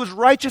God who is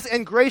righteous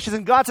and gracious,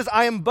 and God says,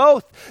 I am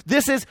both.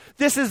 This is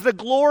the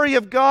glory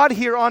of God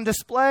here on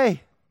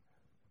display.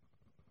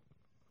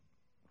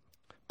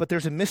 But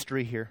there's a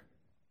mystery here.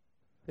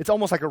 It's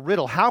almost like a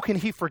riddle. How can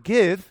he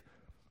forgive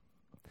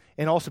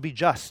and also be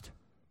just?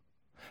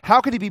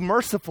 How can he be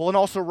merciful and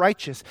also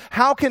righteous?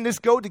 How can this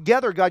go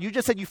together, God? You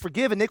just said you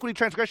forgive iniquity,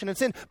 transgression, and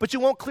sin, but you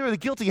won't clear the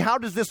guilty. How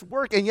does this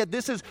work? And yet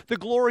this is the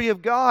glory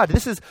of God.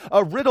 This is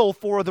a riddle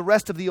for the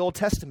rest of the Old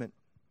Testament.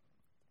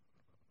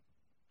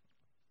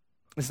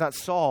 It's not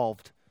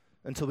solved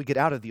until we get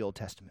out of the Old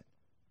Testament.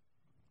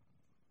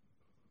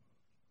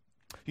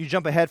 You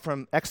jump ahead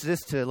from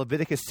Exodus to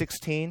Leviticus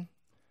 16.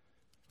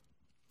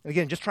 And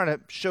again, just trying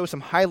to show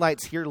some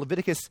highlights here.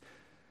 Leviticus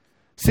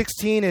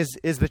 16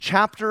 is the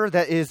chapter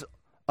that is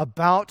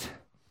about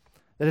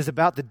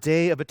the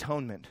Day of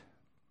Atonement.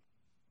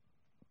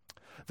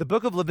 The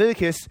book of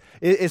Leviticus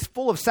is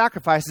full of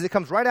sacrifices. It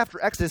comes right after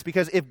Exodus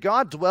because if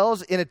God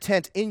dwells in a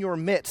tent in your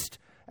midst,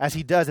 as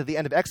he does at the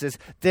end of Exodus,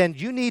 then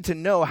you need to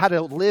know how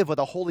to live with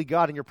a holy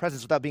God in your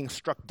presence without being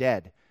struck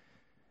dead.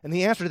 And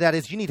the answer to that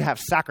is you need to have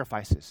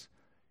sacrifices.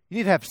 You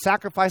need to have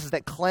sacrifices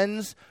that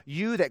cleanse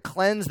you, that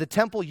cleanse the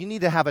temple. You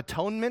need to have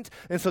atonement.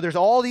 And so there's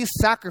all these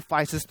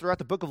sacrifices throughout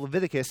the book of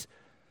Leviticus.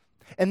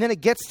 And then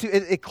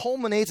it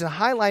culminates and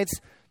highlights,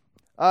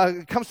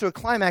 it comes to a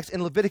climax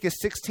in Leviticus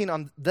 16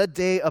 on the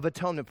Day of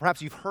Atonement.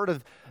 Perhaps you've heard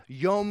of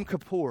Yom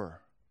Kippur,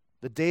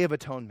 the Day of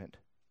Atonement.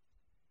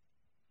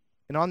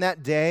 And on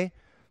that day,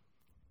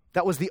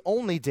 that was the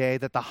only day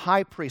that the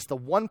high priest, the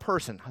one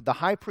person, the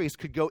high priest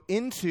could go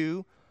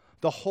into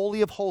the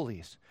Holy of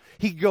Holies.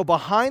 He could go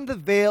behind the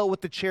veil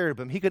with the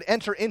cherubim. He could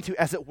enter into,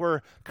 as it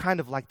were, kind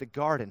of like the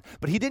garden.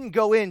 But he didn't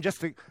go in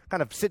just to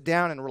kind of sit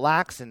down and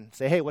relax and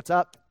say, hey, what's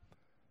up?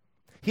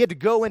 He had to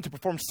go in to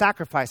perform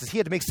sacrifices. He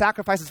had to make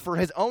sacrifices for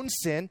his own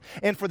sin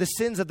and for the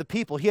sins of the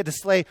people. He had to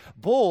slay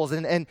bulls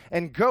and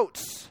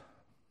goats.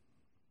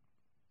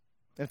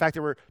 In fact,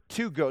 there were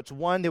two goats.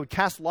 One, they would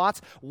cast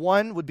lots.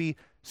 One would be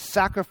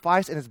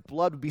sacrificed and his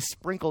blood would be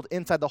sprinkled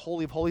inside the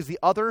Holy of Holies. The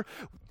other,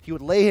 he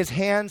would lay his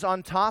hands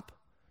on top,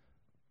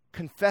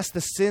 confess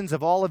the sins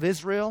of all of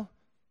Israel,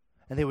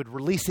 and they would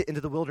release it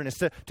into the wilderness.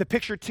 To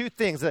picture two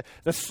things,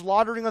 the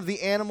slaughtering of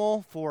the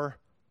animal for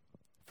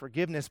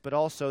forgiveness, but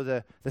also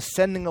the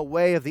sending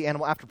away of the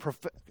animal after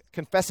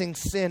confessing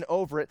sin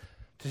over it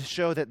to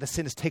show that the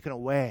sin is taken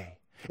away.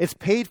 It's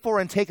paid for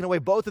and taken away.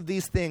 Both of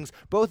these things,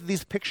 both of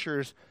these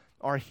pictures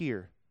are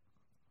here.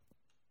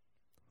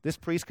 This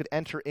priest could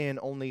enter in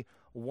only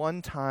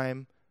one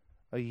time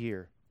a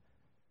year.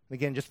 And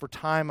again, just for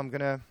time,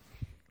 I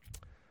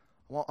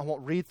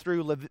won't read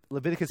through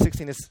Leviticus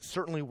 16. It's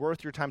certainly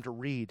worth your time to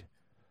read.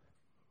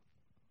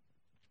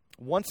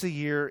 once a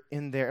year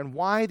in there. And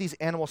why these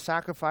animal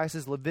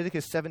sacrifices,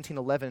 Leviticus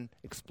 17:11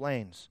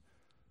 explains.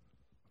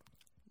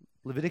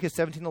 Leviticus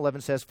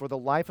 17:11 says, "For the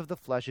life of the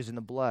flesh is in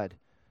the blood,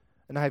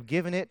 and I have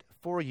given it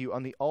for you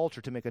on the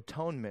altar to make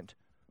atonement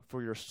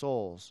for your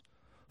souls.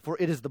 For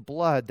it is the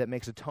blood that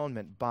makes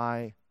atonement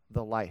by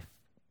the life."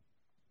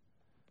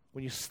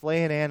 When you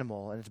slay an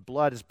animal and its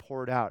blood is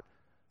poured out,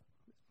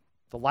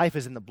 the life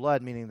is in the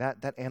blood, meaning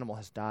that that animal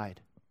has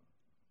died.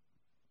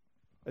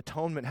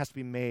 Atonement has to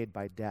be made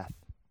by death.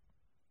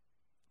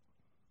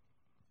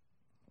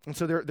 And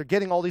so they're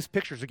getting all these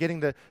pictures. They're getting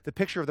the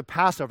picture of the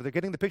Passover. They're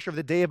getting the picture of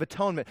the Day of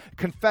Atonement,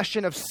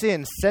 confession of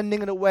sin,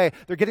 sending it away.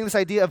 They're getting this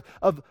idea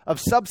of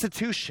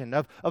substitution,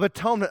 of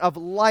atonement, of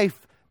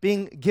life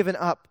being given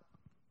up.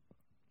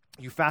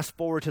 You fast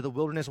forward to the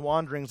wilderness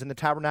wanderings in the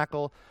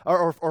tabernacle,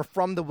 or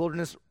from the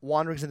wilderness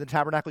wanderings in the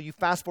tabernacle, you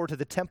fast forward to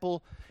the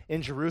temple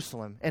in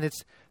Jerusalem. And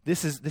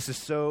this is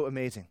so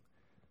amazing.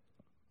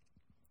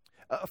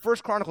 1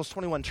 Chronicles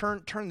 21,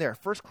 turn there.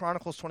 1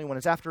 Chronicles 21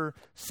 is after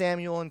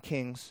Samuel and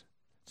Kings.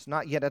 It's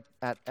not yet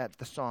at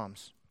the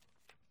Psalms.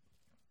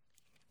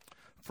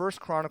 1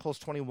 Chronicles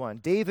 21.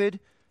 David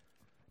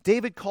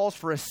calls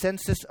for a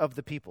census of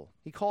the people.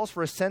 He calls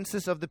for a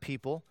census of the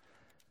people,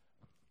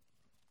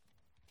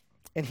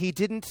 and he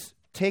didn't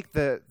take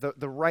the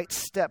right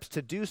steps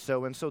to do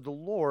so, and so the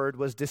Lord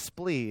was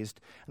displeased,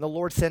 and the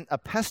Lord sent a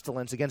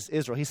pestilence against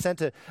Israel. He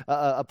sent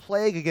a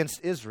plague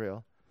against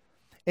Israel.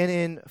 And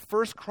in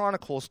 1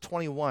 Chronicles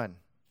 21,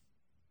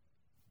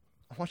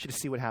 I want you to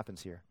see what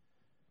happens here.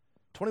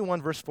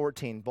 21 verse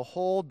 14,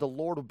 "Behold, the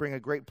Lord will bring a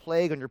great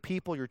plague on your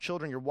people, your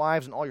children, your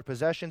wives, and all your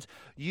possessions.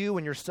 You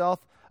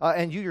yourself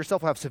will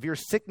have severe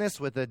sickness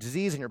with a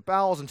disease in your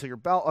bowels until your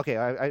bowel." Okay,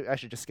 I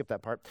should just skip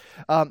that part.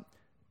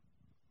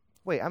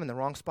 Wait, I'm in the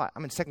wrong spot.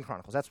 I'm in 2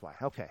 Chronicles, that's why.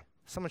 Okay,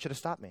 someone should have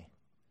stopped me.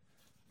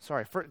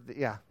 Sorry,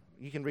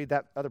 you can read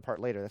that other part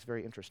later. That's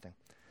very interesting.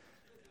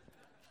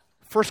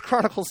 1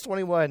 Chronicles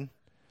 21,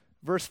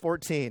 verse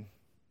 14. I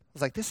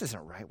was like, this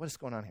isn't right. What is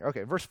going on here?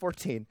 Okay, verse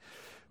 14.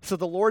 "So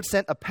the Lord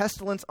sent a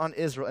pestilence on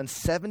Israel, and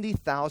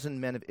 70,000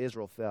 men of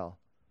Israel fell.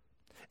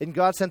 And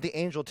God sent the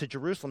angel to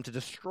Jerusalem to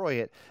destroy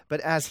it. But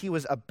as he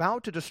was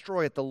about to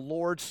destroy it, the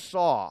Lord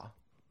saw,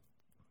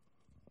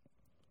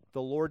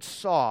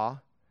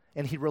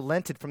 and he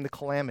relented from the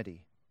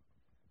calamity.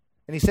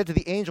 And he said to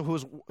the angel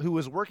who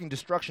was working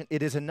destruction,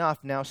 'It is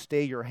enough, now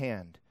stay your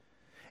hand.'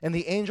 And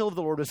the angel of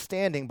the Lord was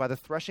standing by the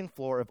threshing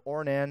floor of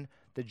Ornan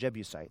the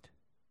Jebusite."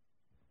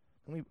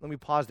 Let me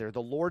pause there.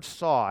 The Lord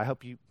saw. I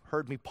hope you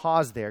heard me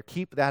pause there.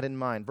 Keep that in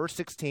mind. Verse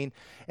 16,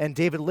 "And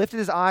David lifted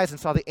his eyes and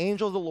saw the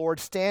angel of the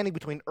Lord standing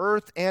between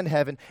earth and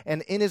heaven,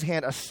 and in his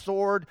hand a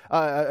sword,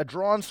 a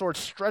drawn sword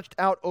stretched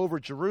out over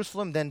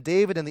Jerusalem. Then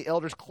David and the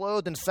elders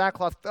clothed in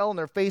sackcloth fell on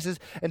their faces.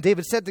 And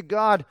David said to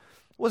God,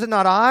 'Was it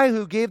not I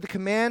who gave the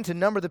command to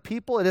number the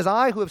people? It is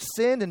I who have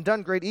sinned and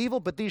done great evil.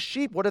 But these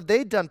sheep, what have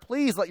they done?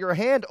 Please let your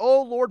hand,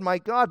 O Lord my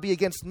God, be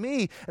against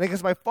me and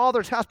against my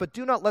father's house. But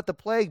do not let the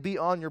plague be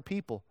on your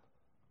people.'"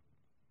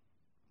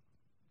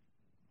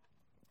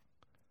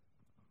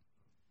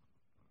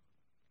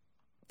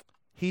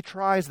 He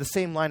tries the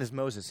same line as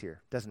Moses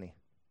here, doesn't he?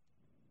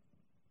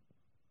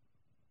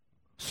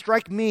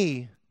 "Strike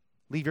me,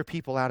 leave your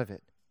people out of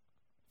it.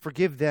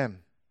 Forgive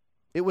them.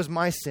 It was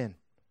my sin."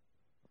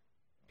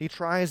 He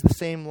tries the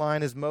same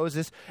line as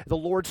Moses. The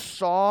Lord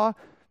saw,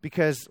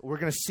 because we're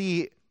going to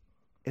see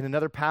in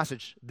another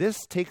passage,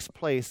 this takes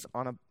place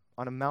on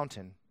a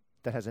mountain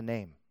that has a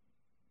name.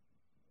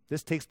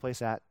 This takes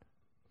place at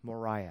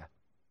Moriah,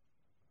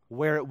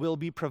 where it will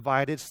be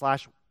provided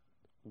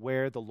 /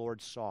 where the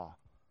Lord saw.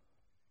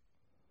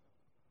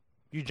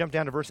 You jump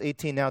down to verse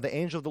 18 now. "The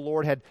angel of the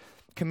Lord had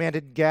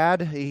commanded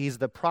Gad," he's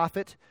the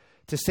prophet,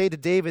 "to say to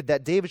David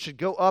that David should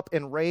go up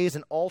and raise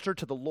an altar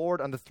to the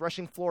Lord on the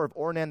threshing floor of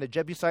Ornan the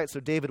Jebusite. So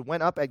David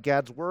went up at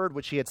Gad's word,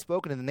 which he had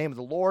spoken in the name of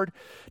the Lord.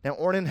 Now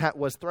Ornan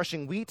was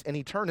threshing wheat, and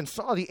he turned and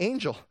saw the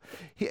angel.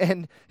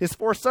 And his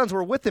 4 sons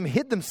were with him,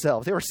 hid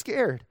themselves. They were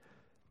scared.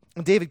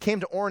 And David came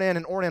to Ornan,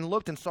 and Ornan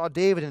looked and saw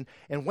David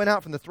and went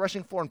out from the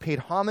threshing floor and paid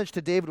homage to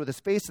David with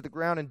his face to the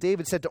ground. And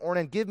David said to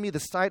Ornan, 'Give me the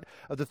site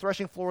of the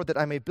threshing floor that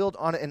I may build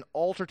on it an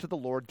altar to the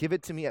Lord. Give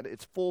it to me at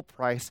its full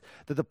price,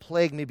 that the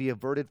plague may be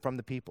averted from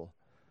the people.'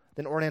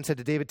 Then Ornan said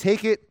to David,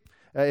 'Take it,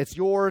 it's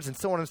yours,' and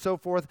so on and so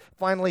forth.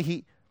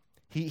 Finally,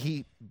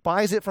 he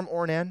buys it from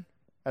Ornan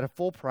at a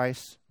full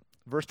price.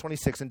 Verse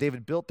 26, "And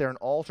David built there an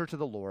altar to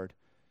the Lord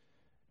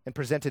and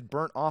presented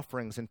burnt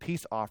offerings and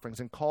peace offerings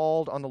and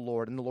called on the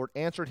Lord. And the Lord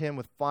answered him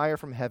with fire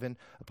from heaven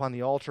upon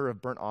the altar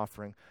of burnt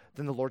offering.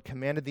 Then the Lord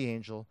commanded the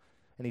angel,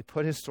 and he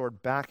put his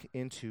sword back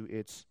into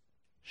its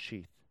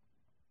sheath."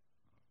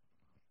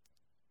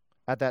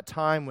 At that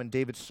time, when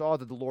David saw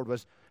that the Lord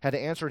had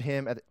answered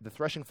him at the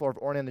threshing floor of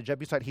Ornan the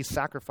Jebusite, he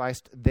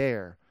sacrificed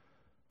there.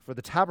 For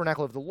the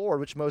tabernacle of the Lord,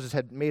 which Moses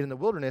had made in the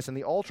wilderness, and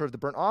the altar of the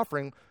burnt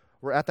offering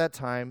were at that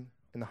time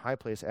in the high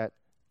place at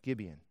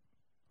Gibeon.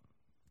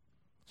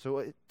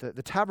 So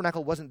the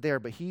tabernacle wasn't there,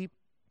 but he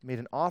made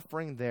an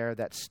offering there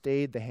that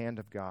stayed the hand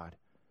of God.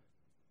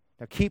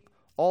 Now keep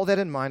all that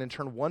in mind and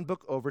turn one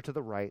book over to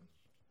the right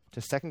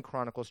to 2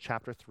 Chronicles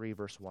chapter 3,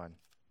 verse 1.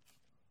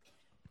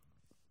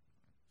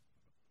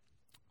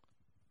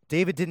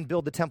 David didn't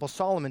build the temple,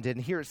 Solomon did.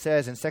 And here it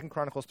says in 2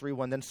 Chronicles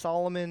 3:1, then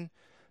Solomon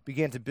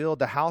began to build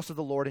the house of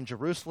the Lord in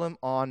Jerusalem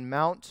on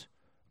Mount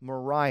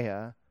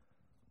Moriah,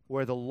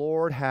 where the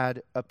Lord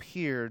had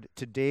appeared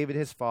to David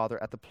his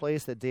father at the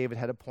place that David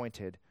had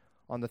appointed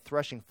on the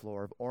threshing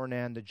floor of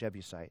Ornan the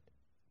Jebusite.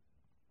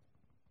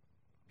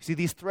 You see,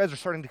 these threads are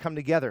starting to come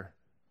together.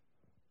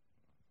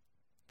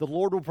 The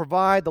Lord will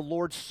provide. The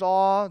Lord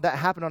saw that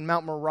happen on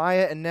Mount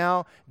Moriah, and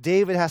now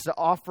David has to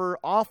offer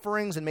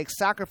offerings and make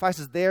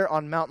sacrifices there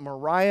on Mount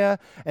Moriah.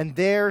 And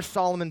there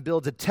Solomon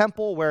builds a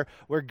temple where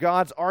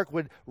God's ark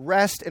would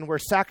rest and where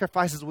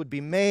sacrifices would be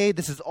made.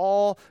 This is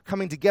all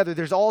coming together.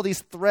 There's all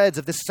these threads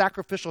of this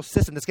sacrificial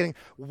system that's getting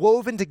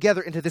woven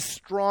together into this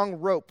strong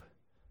rope.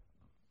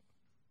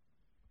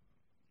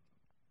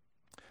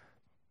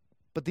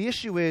 But the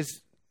issue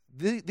is,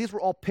 these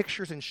were all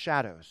pictures and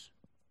shadows.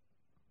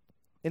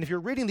 And if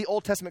you're reading the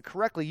Old Testament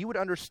correctly, you would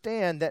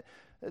understand that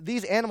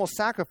these animal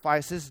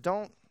sacrifices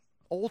don't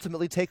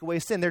ultimately take away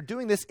sin. They're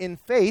doing this in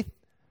faith,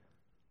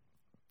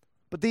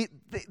 but they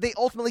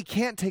ultimately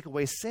can't take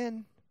away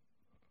sin.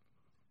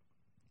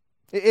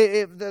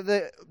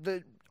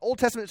 The Old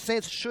Testament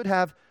saints should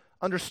have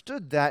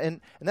understood that,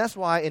 and that's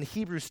why in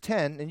Hebrews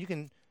 10, and you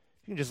can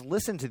just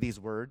listen to these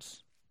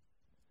words.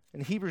 In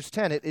Hebrews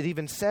 10, it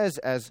even says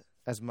as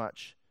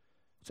much.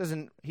 It says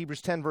in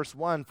Hebrews 10, verse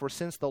 1, for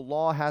since the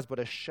law has but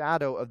a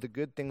shadow of the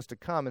good things to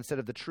come instead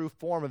of the true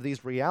form of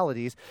these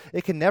realities,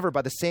 it can never,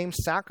 by the same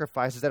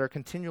sacrifices that are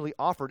continually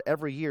offered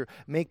every year,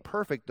 make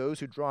perfect those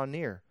who draw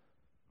near.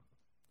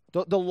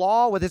 The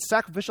law with its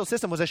sacrificial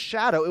system was a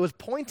shadow. It was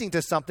pointing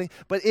to something,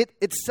 but it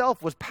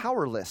itself was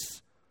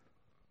powerless.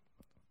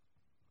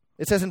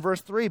 It says in verse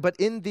 3, but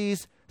in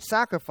these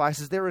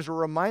sacrifices there is a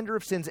reminder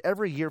of sins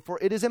every year, for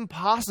it is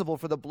impossible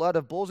for the blood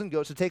of bulls and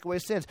goats to take away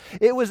sins.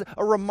 It was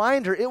a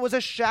reminder. It was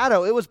a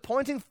shadow. It was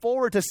pointing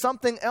forward to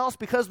something else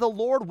because the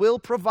Lord will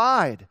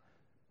provide.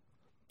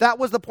 That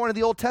was the point of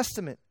the Old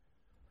Testament.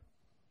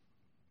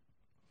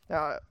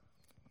 Now,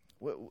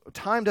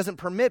 time doesn't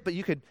permit, but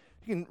you can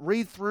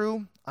read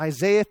through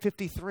Isaiah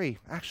 53.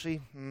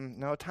 Actually,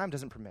 no, time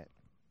doesn't permit.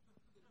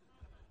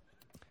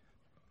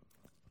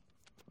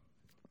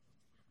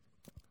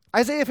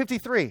 Isaiah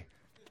 53.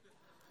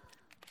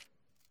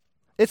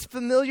 It's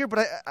familiar,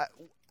 but I,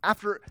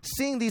 after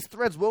seeing these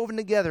threads woven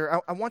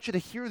together, I want you to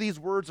hear these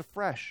words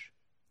afresh.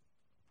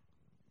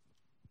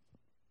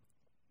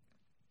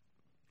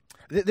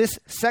 This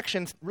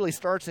section really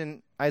starts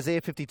in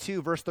Isaiah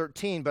 52, verse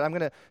 13, but I'm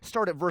going to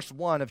start at verse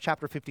 1 of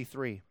chapter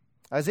 53.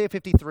 Isaiah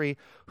 53,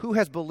 who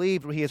has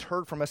believed what he has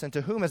heard from us, and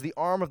to whom has the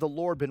arm of the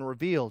Lord been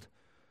revealed?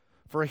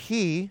 For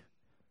he,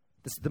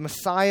 the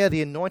Messiah,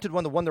 the anointed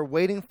one, the one they're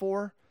waiting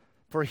for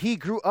he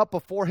grew up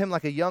before him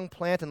like a young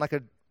plant and like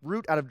a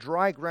root out of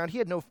dry ground. He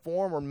had no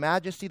form or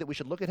majesty that we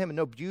should look at him, and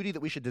no beauty that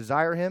we should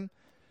desire him.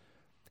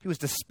 He was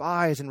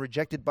despised and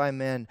rejected by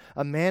men,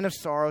 a man of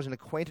sorrows and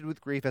acquainted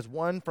with grief, as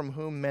one from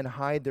whom men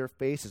hide their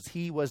faces.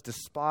 He was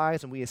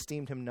despised, and we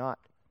esteemed him not.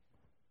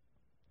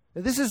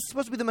 Now, this is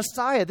supposed to be the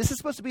Messiah. This is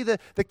supposed to be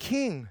the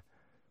King.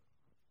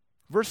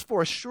 Verse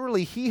 4,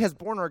 surely he has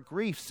borne our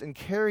griefs and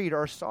carried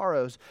our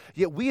sorrows,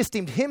 yet we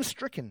esteemed him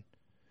stricken,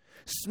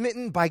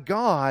 smitten by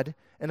God,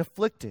 and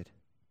afflicted.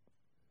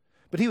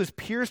 But he was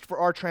pierced for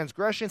our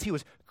transgressions. He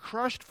was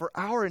crushed for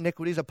our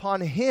iniquities.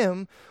 Upon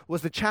him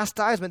was the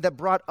chastisement that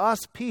brought us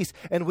peace.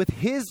 And with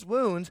his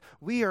wounds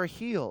we are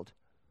healed.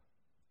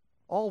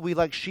 All we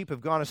like sheep have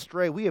gone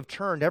astray. We have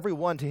turned every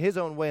one to his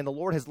own way, and the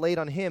Lord has laid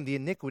on him the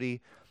iniquity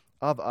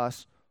of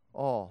us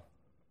all.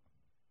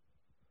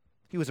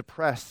 He was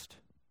oppressed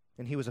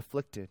and he was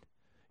afflicted.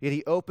 Yet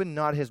he opened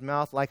not his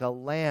mouth. Like a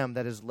lamb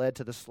that is led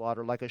to the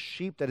slaughter, like a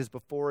sheep that is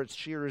before its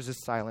shearers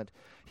is silent,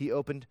 he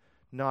opened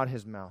not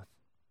his mouth.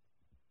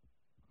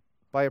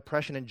 By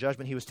oppression and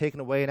judgment he was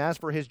taken away. And as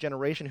for his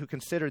generation, who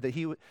considered that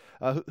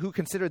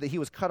he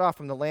was cut off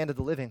from the land of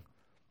the living,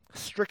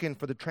 stricken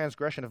for the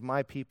transgression of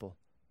my people.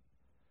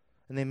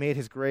 And they made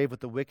his grave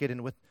with the wicked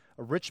and with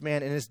a rich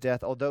man in his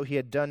death, although he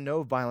had done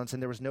no violence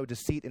and there was no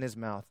deceit in his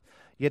mouth.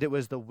 Yet it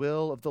was the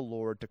will of the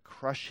Lord to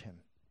crush him.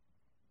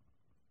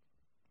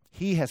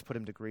 He has put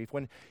him to grief.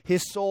 When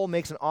his soul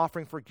makes an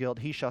offering for guilt,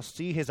 he shall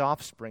see his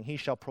offspring. He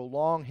shall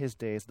prolong his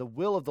days. The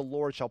will of the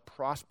Lord shall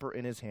prosper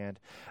in his hand.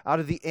 Out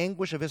of the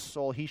anguish of his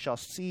soul he shall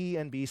see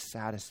and be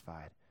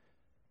satisfied.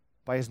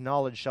 By his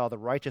knowledge shall the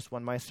righteous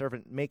one, my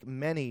servant, make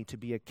many to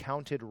be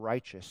accounted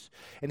righteous,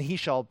 and he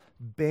shall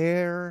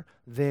bear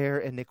their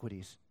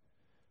iniquities.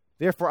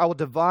 Therefore I will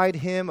divide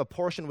him a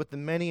portion with the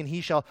many, and he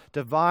shall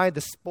divide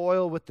the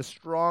spoil with the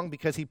strong,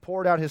 because he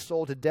poured out his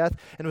soul to death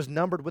and was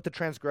numbered with the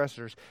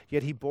transgressors.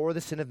 Yet he bore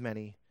the sin of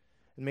many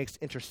and makes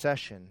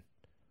intercession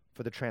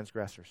for the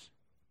transgressors.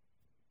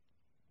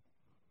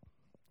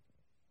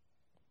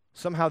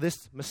 Somehow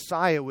this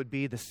Messiah would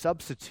be the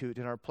substitute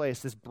in our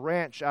place, this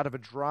branch out of a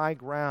dry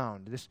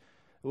ground,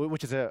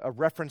 which is a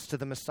reference to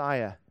the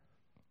Messiah.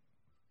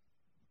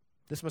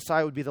 This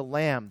Messiah would be the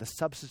Lamb, the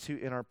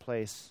substitute in our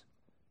place.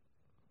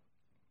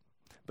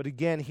 But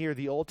again, here,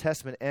 the Old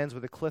Testament ends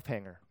with a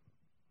cliffhanger.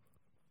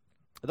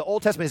 The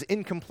Old Testament is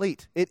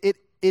incomplete. It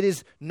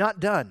is not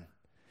done.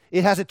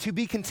 It has a to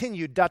be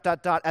continued, ...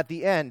 at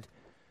the end.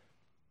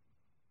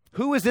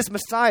 Who is this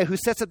Messiah who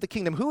sets up the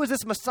kingdom? Who is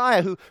this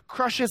Messiah who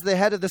crushes the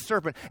head of the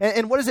serpent?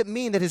 And what does it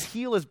mean that his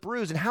heel is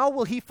bruised? And how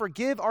will he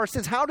forgive our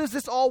sins? How does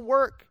this all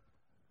work?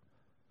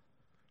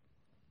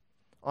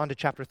 On to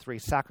chapter 3,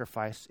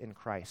 sacrifice in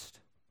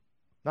Christ.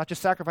 Not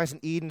just sacrifice in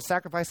Eden,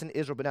 sacrifice in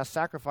Israel, but now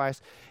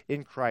sacrifice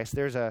in Christ.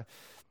 There's a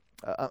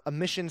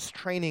missions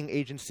training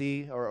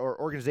agency or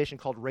organization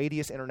called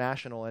Radius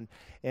International,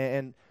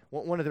 and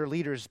one of their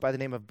leaders by the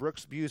name of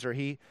Brooks Buser,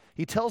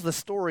 he tells the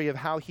story of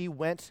how he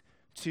went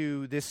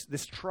to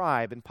this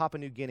tribe in Papua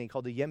New Guinea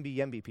called the Yembi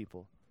Yembi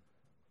people,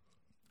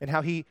 and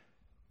how he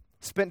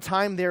spent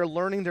time there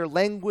learning their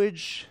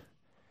language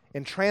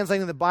and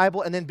translating the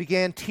Bible, and then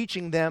began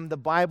teaching them the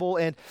Bible.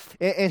 And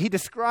he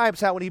describes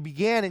how when he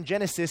began in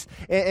Genesis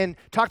and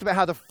talked about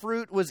how the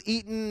fruit was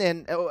eaten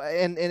and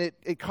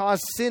it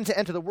caused sin to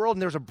enter the world,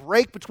 and there was a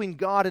break between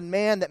God and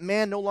man, that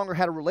man no longer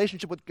had a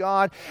relationship with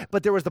God,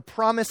 but there was the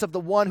promise of the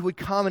one who would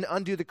come and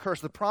undo the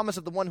curse, the promise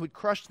of the one who would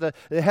crush the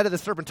head of the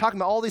serpent, talking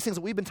about all these things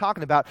that we've been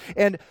talking about.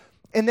 And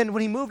then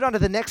when he moved on to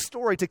the next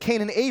story, to Cain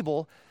and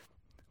Abel,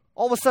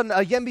 all of a sudden a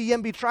Yembi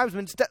Yembi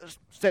tribesman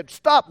said,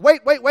 "Stop,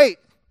 wait.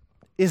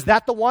 Is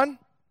that the one?"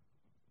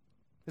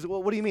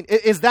 Well, what do you mean?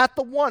 Is that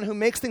the one who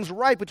makes things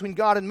right between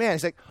God and man?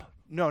 He's like,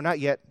 "No, not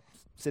yet.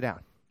 Sit down."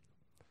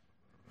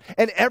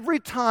 And every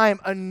time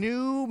a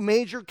new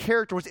major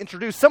character was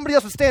introduced, somebody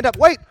else would stand up.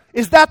 "Wait,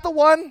 is that the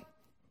one?"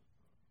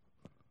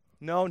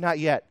 "No, not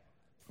yet."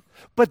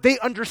 But they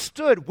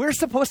understood we're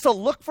supposed to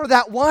look for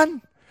that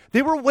one.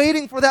 They were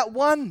waiting for that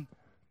one.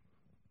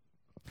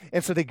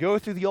 And so they go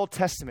through the Old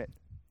Testament.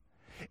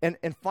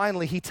 And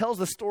finally, he tells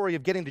the story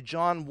of getting to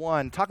John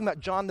 1, talking about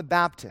John the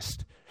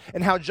Baptist,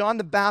 and how John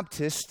the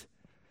Baptist,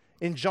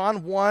 in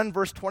John 1,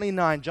 verse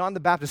 29, John the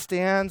Baptist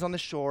stands on the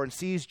shore and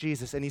sees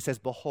Jesus, and he says,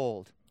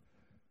 "Behold,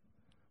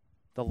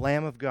 the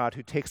Lamb of God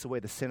who takes away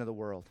the sin of the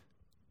world."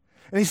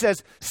 And he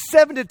says,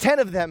 7 to 10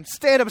 of them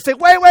stand up and say,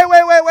 wait,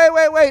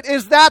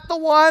 is that the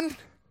one?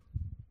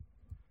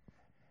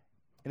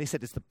 And he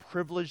said, it's the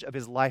privilege of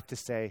his life to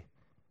say,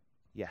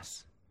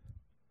 yes.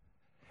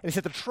 And he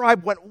said the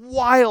tribe went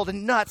wild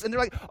and nuts. And they're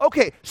like,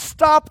 okay,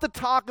 stop the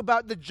talk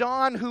about the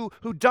John who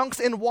dunks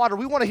in water.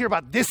 We want to hear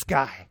about this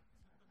guy.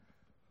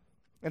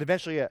 And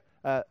eventually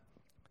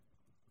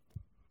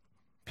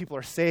people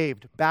are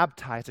saved,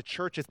 baptized, a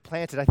church is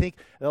planted. I think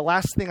the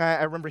last thing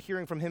I remember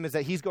hearing from him is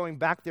that he's going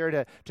back there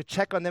to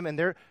check on them, and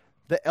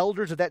the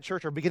elders of that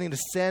church are beginning to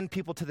send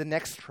people to the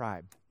next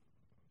tribe.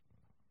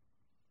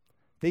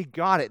 They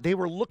got it. They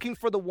were looking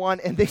for the one,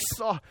 and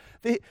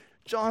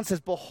John says,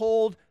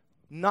 behold,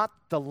 not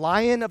the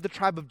Lion of the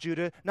tribe of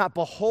Judah, not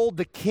behold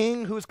the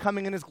King who is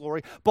coming in his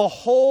glory,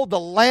 behold the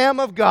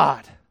Lamb of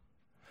God.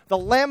 The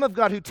Lamb of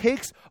God who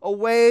takes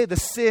away the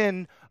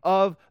sin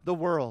of the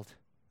world.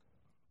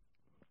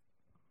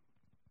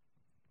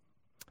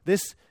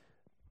 This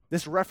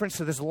reference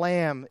to this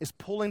lamb is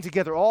pulling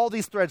together all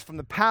these threads from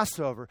the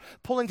Passover,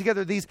 pulling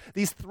together these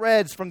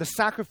threads from the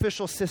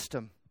sacrificial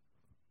system.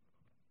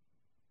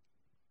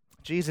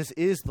 Jesus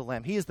is the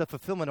lamb. He is the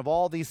fulfillment of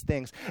all these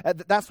things.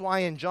 That's why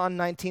in John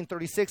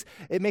 19:36,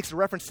 it makes a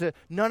reference to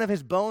none of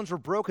his bones were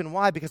broken.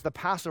 Why? Because the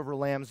Passover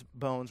lamb's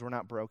bones were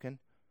not broken.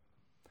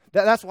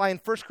 That's why in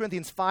 1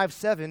 Corinthians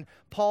 5:7,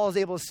 Paul is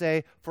able to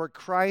say, for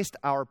Christ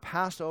our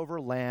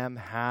Passover lamb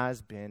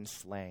has been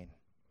slain.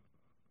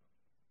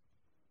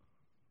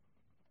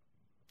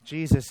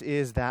 Jesus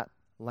is that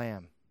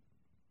lamb.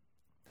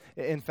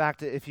 In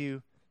fact, if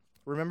you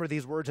remember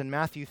these words in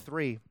Matthew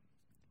 3,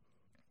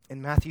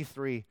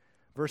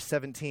 verse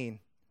 17,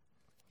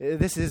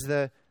 this is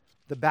the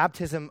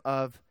baptism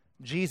of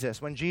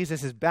Jesus. When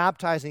Jesus is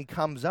baptized and he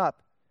comes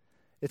up,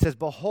 it says,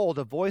 behold,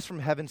 a voice from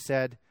heaven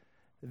said,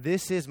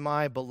 this is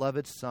my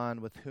beloved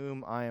Son with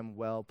whom I am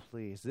well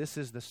pleased. This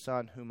is the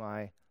Son whom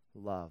I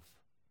love.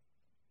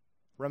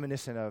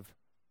 Reminiscent of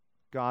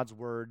God's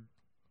word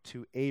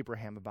to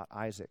Abraham about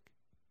Isaac.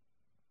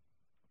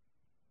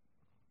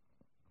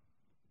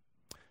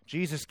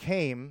 Jesus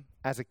came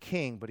as a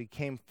king, but he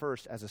came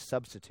first as a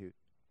substitute.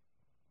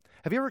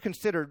 Have you ever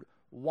considered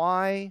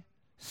why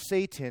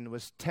Satan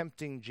was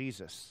tempting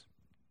Jesus?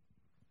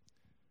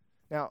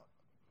 Now,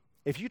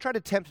 if you try to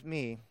tempt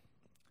me,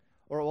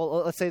 or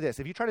well, let's say this,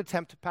 if you try to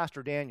tempt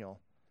Pastor Daniel,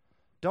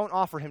 don't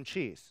offer him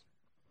cheese.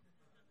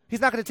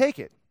 He's not going to take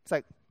it. It's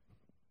like,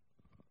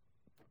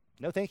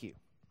 no thank you,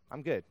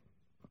 I'm good.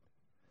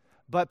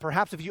 But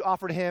perhaps if you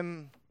offered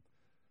him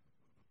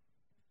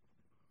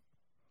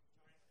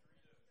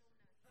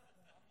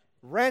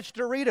ranch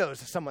Doritos,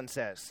 someone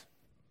says,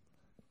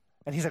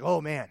 and he's like,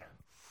 oh man,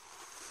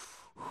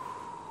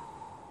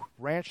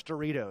 ranch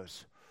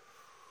Doritos.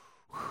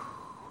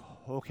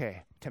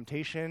 Okay,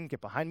 temptation, get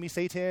behind me,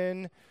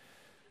 Satan.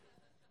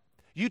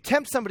 You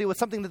tempt somebody with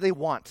something that they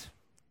want.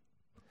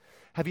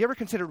 have you ever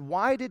considered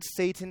why did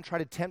Satan try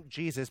to tempt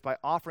Jesus by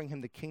offering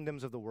him the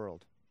kingdoms of the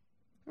world?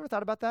 You ever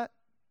thought about that?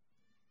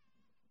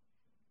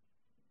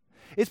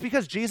 It's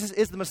because Jesus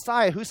is the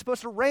Messiah who's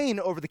supposed to reign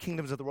over the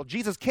kingdoms of the world.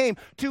 Jesus came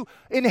to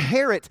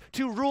inherit,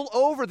 to rule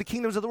over the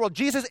kingdoms of the world.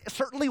 Jesus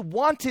certainly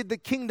wanted the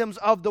kingdoms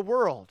of the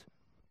world.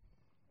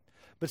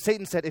 But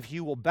Satan said, if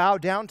you will bow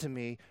down to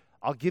me,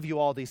 I'll give you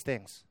all these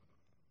things.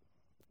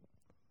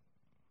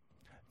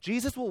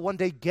 Jesus will one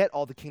day get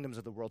all the kingdoms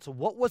of the world. So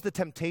what was the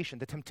temptation?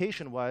 The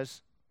temptation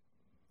was,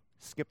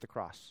 skip the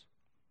cross.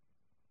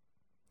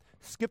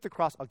 Skip the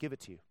cross, I'll give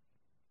it to you.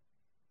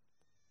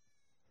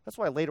 That's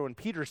why later when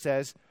Peter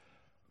says,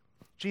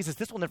 Jesus,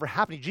 this will never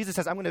happen. Jesus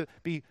says, I'm going to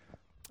be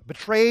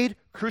betrayed,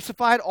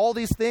 crucified, all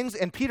these things.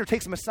 And Peter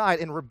takes him aside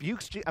and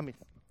rebukes,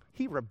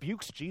 he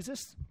rebukes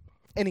Jesus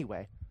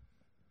anyway.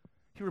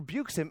 He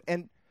rebukes him,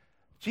 and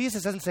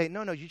Jesus doesn't say,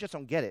 no, you just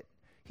don't get it.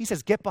 He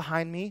says, get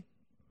behind me,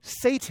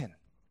 Satan.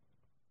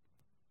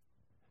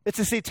 It's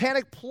a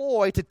satanic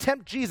ploy to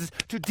tempt Jesus,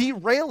 to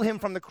derail him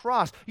from the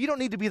cross. You don't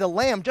need to be the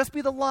lamb, just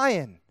be the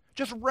lion.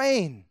 Just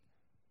reign.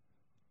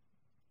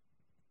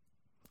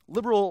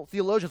 Liberal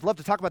theologians love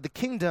to talk about the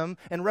kingdom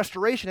and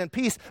restoration and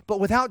peace, but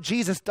without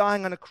Jesus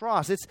dying on a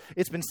cross.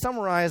 It's been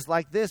summarized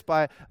like this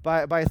by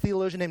a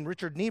theologian named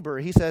Richard Niebuhr.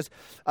 He says,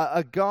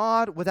 a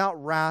God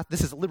without wrath,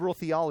 this is liberal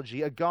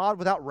theology, a God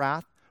without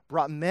wrath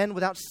brought men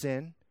without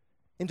sin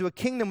into a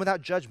kingdom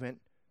without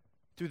judgment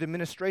through the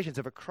ministrations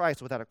of a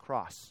Christ without a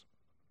cross.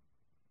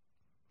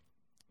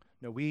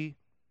 No, we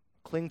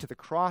cling to the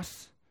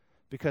cross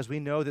because we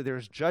know that there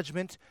is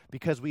judgment,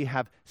 because we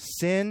have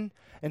sin,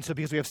 and so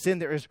because we have sin,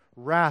 there is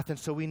wrath, and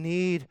so we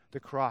need the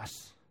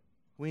cross.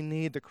 We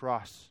need the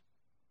cross.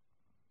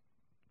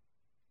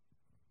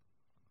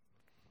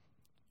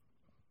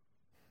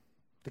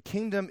 The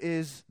kingdom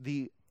is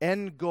the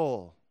end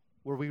goal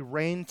where we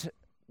reign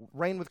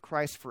with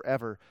Christ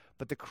forever,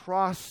 but the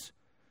cross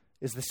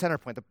is the center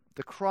point.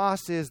 The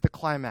cross is the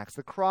climax.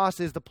 The cross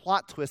is the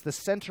plot twist, the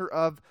center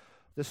of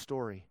the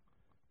story.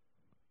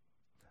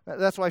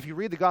 That's why if you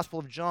read the Gospel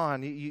of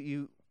John,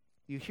 you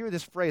hear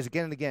this phrase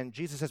again and again.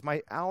 Jesus says,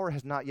 my hour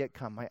has not yet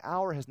come. My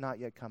hour has not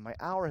yet come. My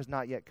hour has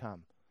not yet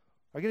come.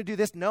 Are you going to do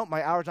this? No,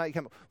 my hour has not yet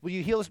come. Will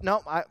you heal us?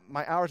 No,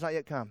 my hour has not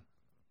yet come.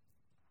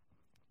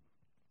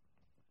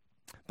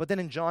 But then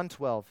in John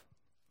 12,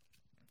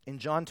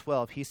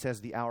 he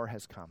says the hour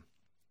has come.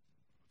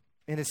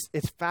 And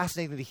it's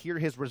fascinating to hear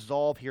his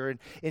resolve here.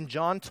 In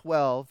John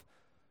 12,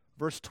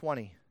 verse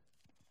 20,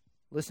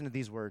 listen to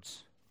these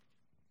words.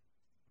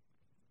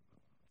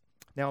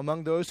 Now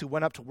among those who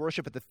went up to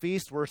worship at the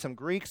feast were some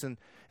Greeks, and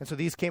so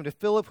these came to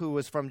Philip, who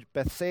was from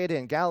Bethsaida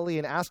in Galilee,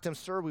 and asked him,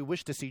 Sir, we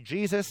wish to see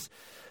Jesus.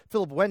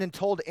 Philip went and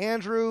told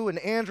Andrew, and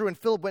Andrew and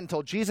Philip went and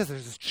told Jesus.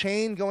 There's this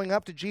chain going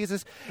up to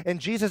Jesus, and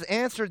Jesus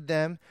answered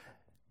them,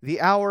 the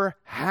hour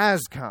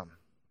has come.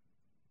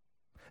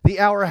 The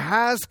hour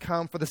has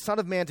come for the Son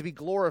of Man to be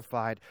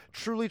glorified.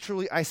 Truly,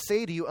 truly, I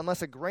say to you,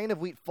 unless a grain of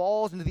wheat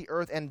falls into the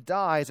earth and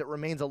dies, it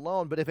remains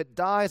alone, but if it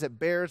dies, it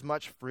bears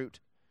much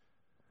fruit.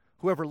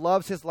 Whoever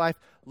loves his life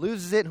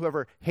loses it.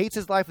 Whoever hates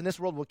his life in this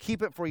world will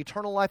keep it for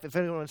eternal life. If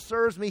anyone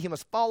serves me, he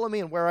must follow me.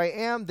 And where I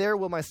am, there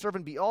will my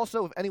servant be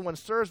also. If anyone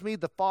serves me,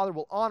 the Father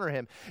will honor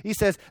him. He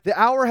says, the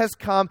hour has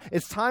come.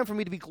 It's time for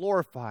me to be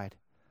glorified.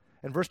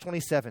 And verse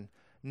 27,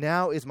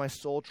 now is my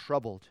soul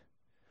troubled.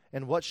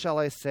 And what shall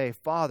I say?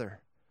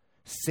 Father,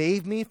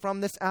 save me from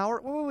this hour?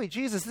 Wait,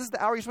 Jesus, this is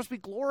the hour you're supposed to be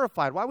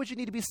glorified. Why would you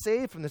need to be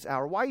saved from this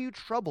hour? Why are you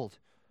troubled?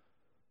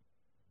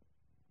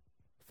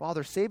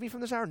 Father, save me from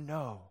this hour?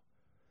 No.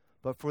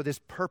 But for this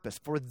purpose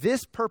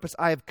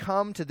I have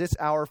come to this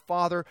hour.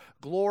 Father,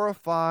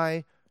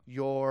 glorify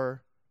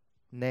your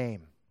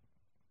name.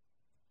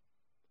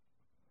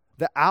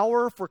 The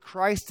hour for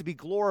Christ to be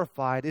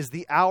glorified is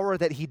the hour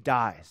that he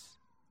dies.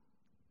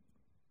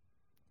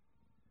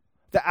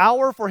 The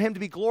hour for him to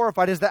be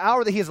glorified is the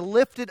hour that he is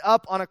lifted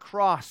up on a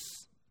cross.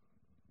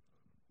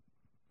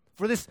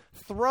 For this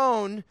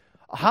throne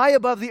high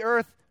above the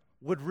earth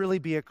would really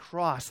be a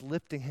cross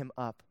lifting him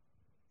up.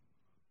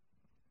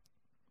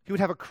 He would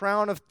have a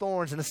crown of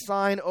thorns and a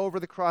sign over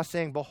the cross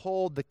saying,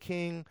 behold, the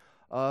King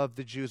of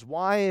the Jews.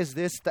 Why is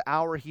this the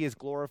hour he is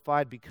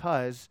glorified?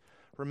 Because,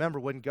 remember,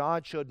 when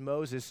God showed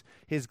Moses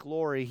his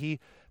glory, he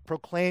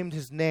proclaimed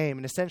his name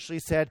and essentially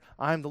said,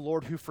 I'm the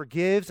Lord who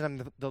forgives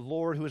and I'm the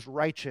Lord who is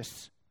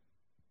righteous.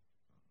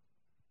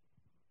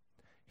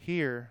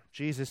 Here,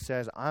 Jesus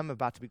says, I'm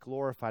about to be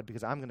glorified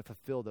because I'm going to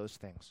fulfill those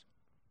things.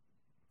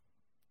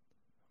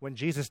 When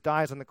Jesus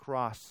dies on the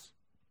cross,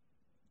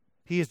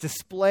 he is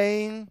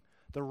displaying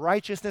the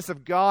righteousness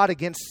of God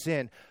against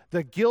sin.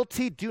 The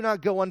guilty do not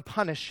go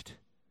unpunished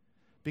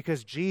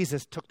because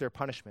Jesus took their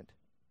punishment.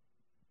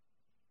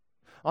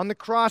 On the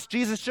cross,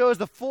 Jesus shows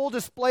the full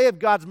display of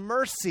God's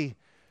mercy.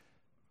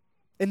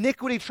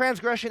 Iniquity,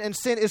 transgression, and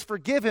sin is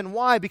forgiven.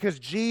 Why? Because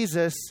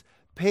Jesus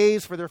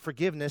pays for their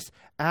forgiveness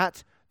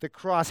at the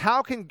cross.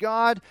 How can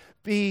God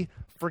be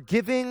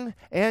forgiving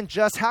and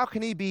just? How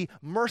can he be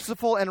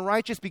merciful and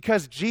righteous?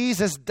 Because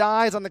Jesus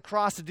dies on the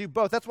cross to do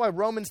both. That's why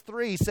Romans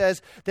 3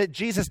 says that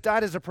Jesus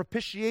died as a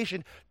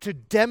propitiation to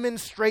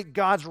demonstrate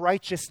God's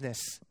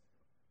righteousness.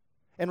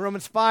 And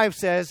Romans 5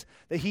 says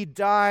that he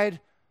died,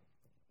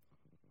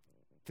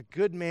 the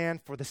good man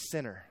for the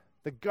sinner.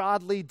 The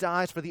godly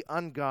dies for the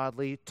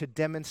ungodly to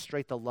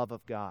demonstrate the love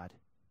of God.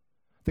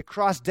 The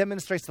cross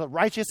demonstrates the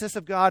righteousness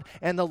of God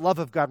and the love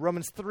of God.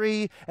 Romans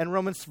 3 and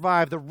Romans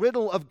 5. The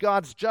riddle of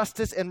God's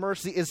justice and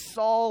mercy is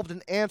solved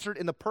and answered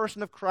in the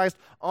person of Christ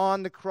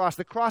on the cross.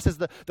 The cross is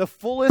the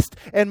fullest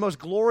and most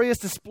glorious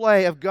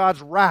display of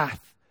God's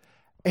wrath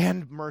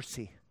and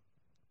mercy.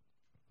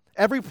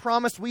 Every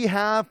promise we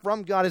have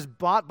from God is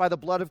bought by the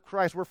blood of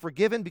Christ. We're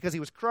forgiven because he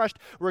was crushed.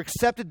 We're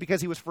accepted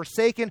because he was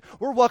forsaken.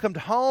 We're welcomed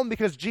home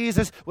because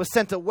Jesus was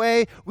sent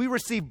away. We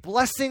receive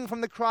blessing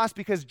from the cross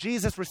because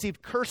Jesus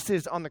received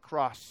curses on the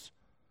cross.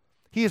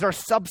 He is our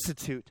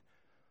substitute.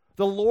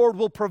 The Lord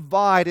will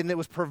provide, and it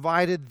was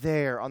provided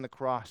there on the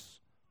cross.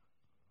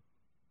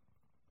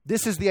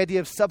 This is the idea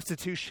of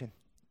substitution,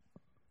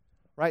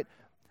 right?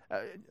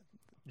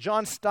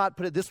 John Stott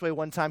put it this way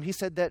one time. He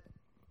said that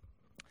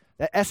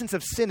the essence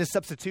of sin is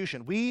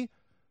substitution. We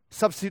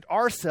substitute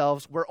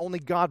ourselves where only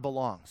God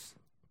belongs.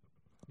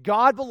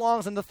 God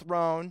belongs on the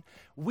throne.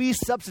 We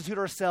substitute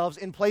ourselves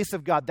in place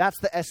of God. That's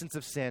the essence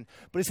of sin.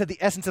 But he said the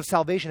essence of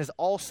salvation is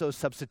also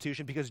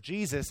substitution because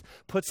Jesus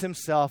puts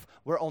himself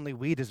where only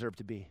we deserve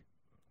to be,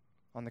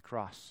 on the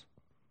cross.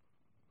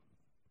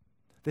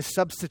 This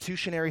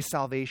substitutionary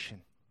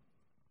salvation.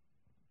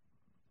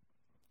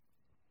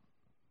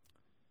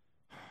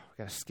 We've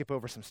got to skip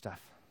over some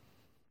stuff.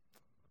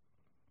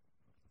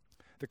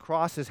 The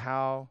cross is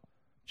how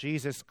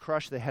Jesus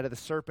crushed the head of the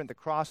serpent. The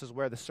cross is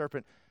where the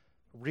serpent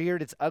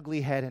reared its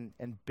ugly head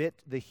and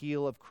bit the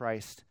heel of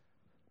Christ.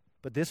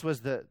 But this was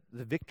the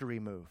victory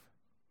move.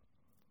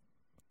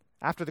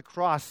 After the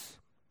cross,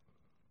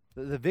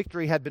 the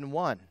victory had been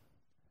won.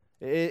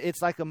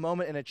 It's like a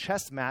moment in a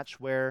chess match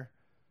where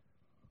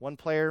one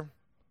player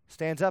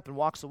stands up and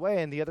walks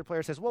away and the other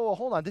player says, whoa,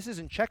 hold on, this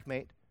isn't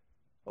checkmate.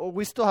 Oh,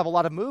 we still have a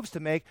lot of moves to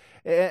make.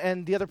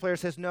 And the other player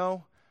says,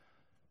 no,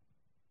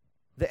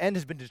 the end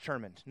has been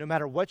determined. No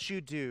matter what you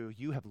do,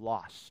 you have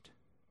lost.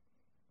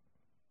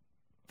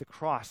 The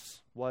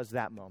cross was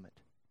that moment.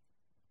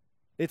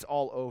 It's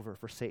all over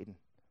for Satan.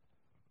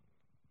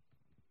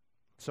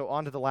 So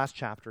on to the last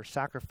chapter,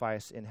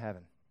 sacrifice in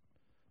heaven.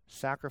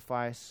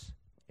 Sacrifice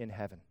in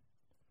heaven.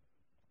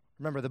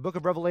 Remember, the book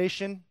of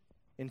Revelation,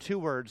 in 2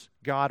 words,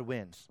 God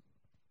wins.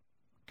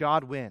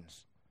 God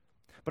wins.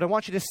 But I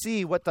want you to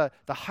see what the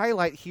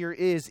highlight here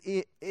is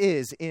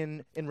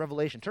in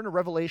Revelation. Turn to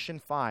Revelation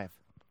 5.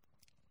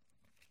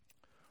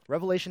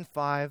 Revelation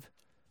 5,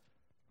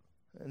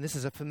 and this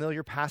is a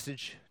familiar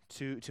passage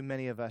to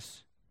many of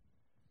us.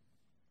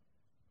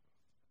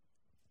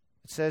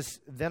 It says,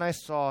 "Then I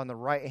saw in the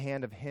right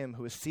hand of him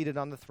who is seated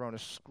on the throne a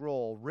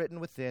scroll written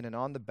within and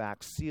on the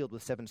back, sealed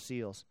with 7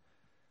 seals.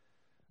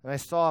 And I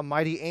saw a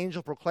mighty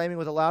angel proclaiming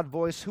with a loud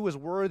voice, 'Who is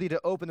worthy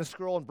to open the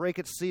scroll and break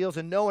its seals?'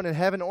 And no one in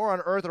heaven or on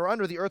earth or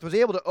under the earth was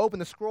able to open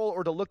the scroll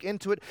or to look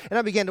into it. And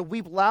I began to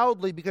weep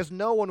loudly because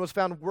no one was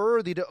found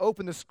worthy to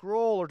open the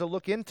scroll or to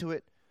look into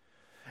it.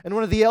 And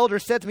one of the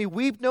elders said to me,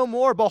 'Weep no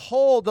more.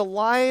 Behold, the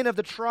Lion of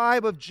the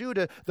tribe of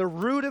Judah, the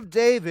Root of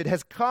David,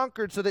 has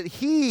conquered so that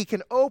he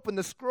can open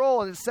the scroll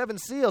and its 7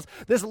 seals.'"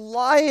 This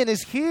Lion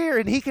is here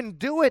and he can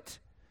do it.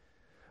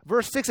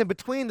 Verse 6, "And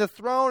between the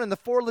throne and the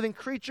 4 living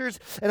creatures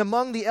and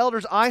among the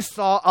elders I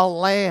saw a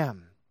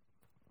lamb.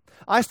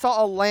 I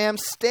saw a lamb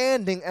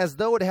standing as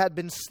though it had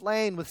been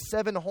slain, with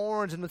 7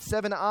 horns and with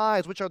 7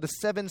 eyes, which are the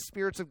 7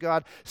 spirits of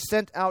God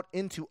sent out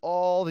into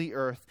all the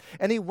earth.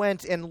 And he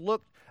went and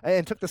looked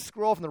and took the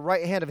scroll from the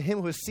right hand of him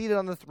who was seated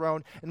on the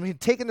throne. And when he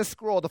had taken the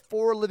scroll, the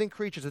 4 living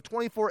creatures, the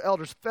 24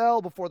 elders,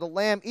 fell before the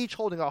Lamb, each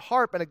holding a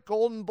harp and a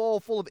golden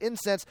bowl full of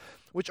incense,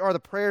 which are the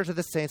prayers of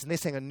the saints. And they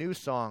sang a new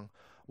song.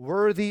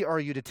 'Worthy are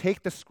you to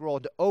take the scroll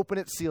and to open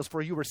its seals,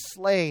 for you were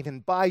slain,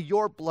 and by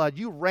your blood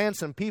you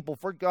ransomed people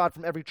for God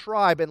from every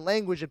tribe and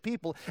language and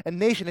people and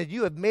nation, and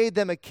you have made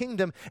them a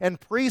kingdom and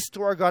priests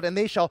to our God, and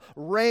they shall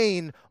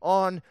reign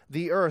on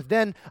the earth.'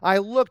 Then I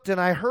looked,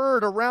 and I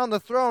heard around the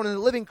throne and the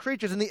living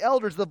creatures and the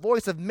elders the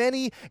voice of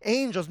many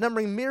angels,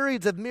 numbering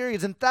myriads of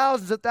myriads and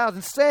thousands of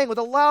thousands, saying with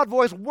a loud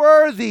voice,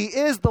 'Worthy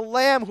is the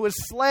Lamb who is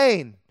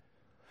slain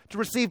to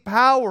receive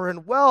power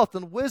and wealth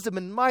and wisdom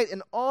and might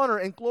and honor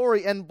and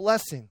glory and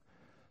blessing.'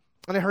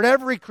 And I heard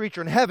every creature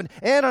in heaven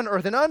and on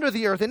earth and under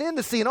the earth and in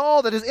the sea and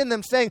all that is in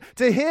them saying,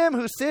 'To him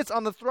who sits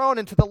on the throne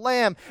and to the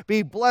Lamb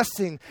be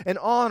blessing and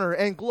honor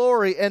and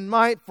glory and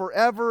might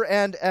forever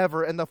and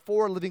ever.' And the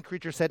 4 living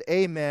creatures said,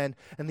 'Amen.'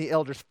 And the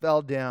elders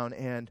fell down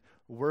and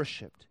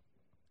worshipped."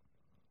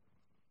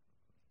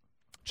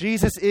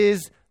 Jesus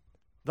is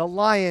the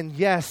Lion,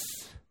 yes.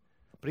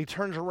 But he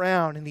turns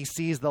around and he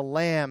sees the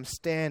Lamb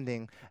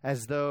standing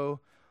as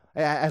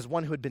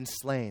one who had been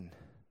slain.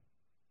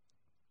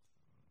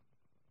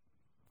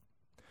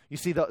 You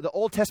see, the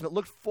Old Testament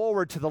looked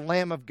forward to the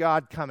Lamb of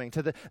God coming,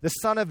 to the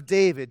Son of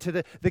David, to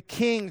the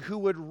King who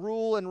would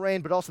rule and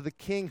reign, but also the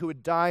King who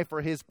would die for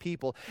his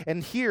people.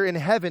 And here in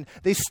heaven,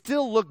 they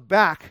still look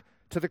back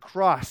to the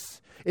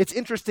cross. It's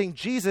interesting,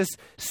 Jesus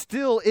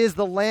still is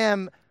the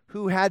Lamb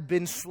who had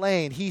been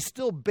slain. He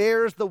still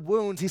bears the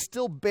wounds. He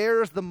still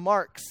bears the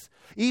marks.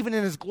 Even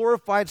in his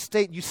glorified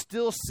state, you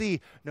still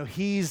see, no,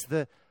 he's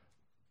the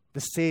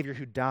Savior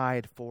who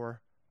died for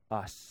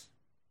us.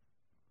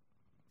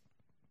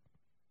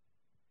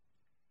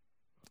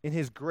 In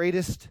his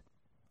greatest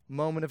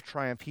moment of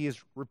triumph, he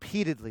is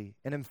repeatedly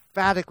and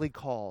emphatically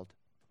called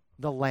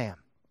the Lamb.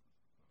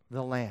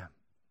 The Lamb.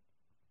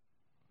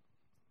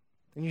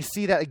 And you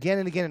see that again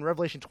and again in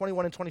Revelation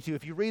 21 and 22.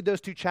 If you read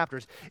those two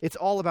chapters, it's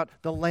all about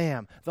the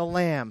Lamb, the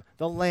Lamb,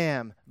 the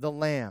Lamb, the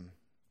Lamb.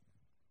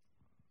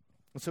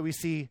 And so we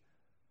see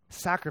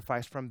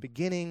sacrifice from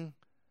beginning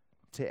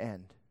to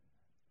end.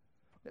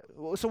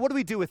 So what do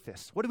we do with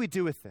this? What do we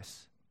do with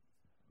this?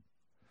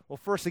 Well,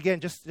 first,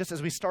 again, just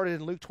as we started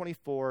in Luke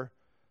 24,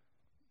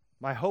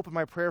 my hope and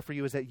my prayer for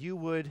you is that you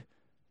would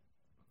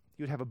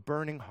have a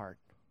burning heart.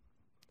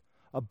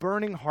 A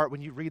burning heart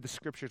when you read the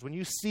Scriptures. When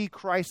you see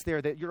Christ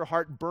there, that your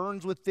heart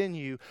burns within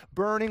you,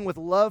 burning with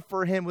love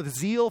for him, with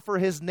zeal for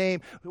his name,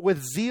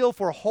 with zeal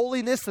for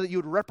holiness so that you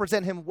would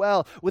represent him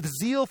well, with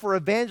zeal for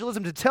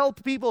evangelism to tell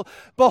people,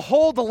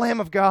 behold the Lamb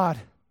of God.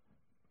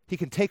 He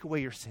can take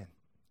away your sin.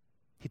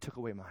 He took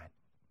away mine.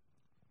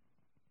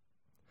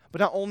 But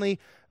not only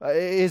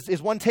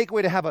is one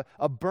takeaway to have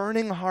a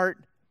burning heart,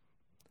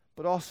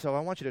 but also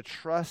I want you to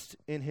trust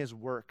in his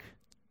work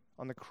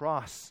on the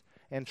cross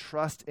and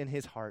trust in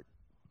his heart.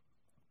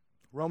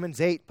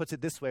 Romans 8 puts it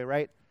this way,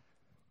 right?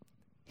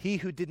 He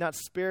who did not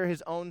spare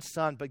his own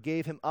son, but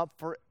gave him up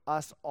for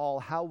us all,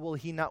 how will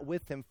he not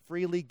with him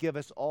freely give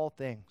us all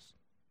things?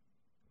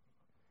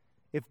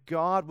 If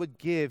God would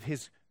give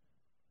his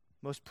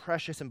most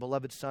precious and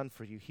beloved son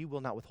for you, he will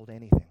not withhold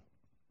anything.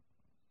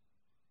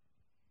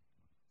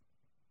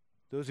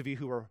 Those of you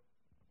who are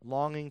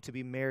longing to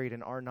be married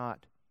and are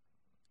not,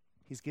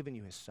 he's given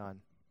you his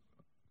son.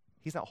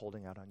 He's not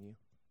holding out on you.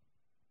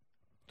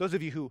 Those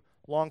of you who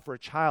long for a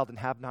child and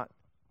have not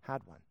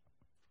had one,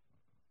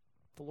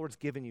 the Lord's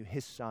given you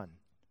his son.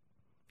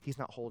 He's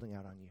not holding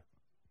out on you.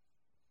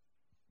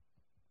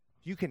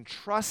 You can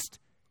trust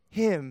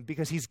him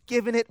because he's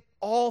given it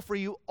all for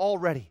you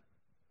already.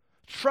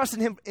 Trust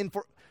in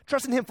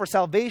him for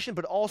salvation,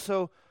 but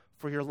also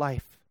for your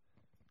life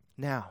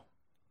now.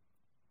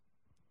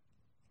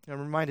 I'm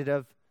reminded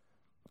of,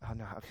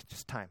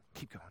 just time.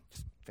 Keep going.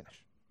 Just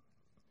finish.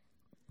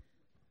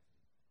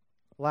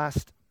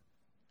 Last,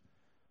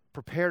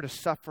 prepare to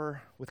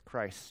suffer with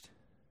Christ.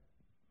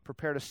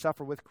 Prepare to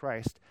suffer with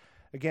Christ.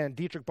 Again,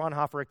 Dietrich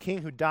Bonhoeffer, a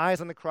king who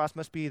dies on the cross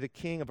must be the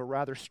king of a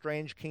rather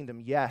strange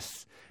kingdom.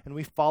 Yes, and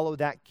we follow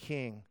that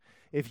king.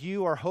 If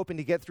you are hoping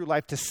to get through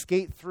life, to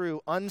skate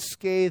through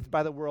unscathed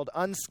by the world,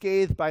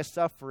 unscathed by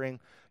suffering,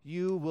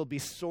 you will be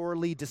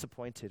sorely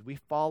disappointed. We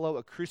follow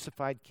a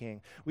crucified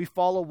king. We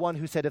follow one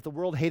who said, if the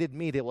world hated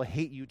me, they will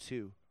hate you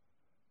too.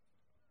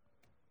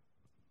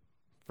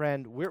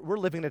 Friend, we're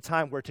living in a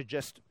time where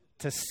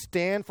to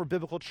stand for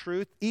biblical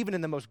truth, even in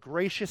the most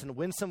gracious and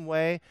winsome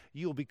way,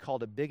 you will be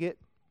called a bigot.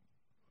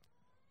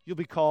 You'll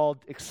be called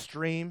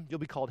extreme. You'll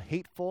be called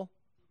hateful.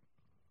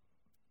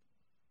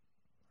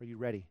 Are you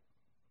ready?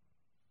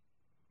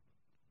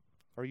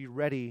 Are you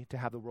ready to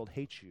have the world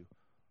hate you?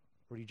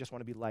 Or do you just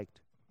want to be liked?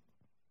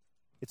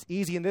 It's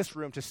easy in this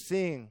room to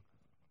sing,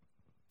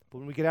 but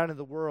when we get out into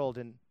the world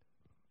and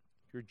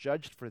you're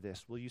judged for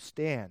this, will you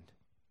stand?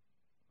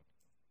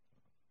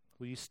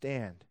 Will you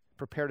stand?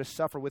 Prepare to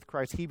suffer with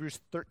Christ. Hebrews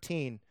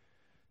 13,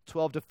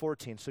 12 to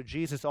 14. So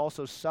Jesus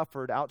also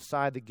suffered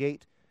outside the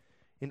gate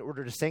in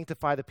order to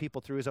sanctify the people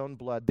through his own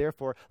blood.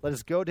 Therefore, let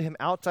us go to him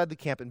outside the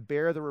camp and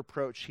bear the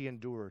reproach he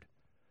endured.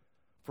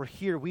 For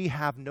here we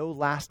have no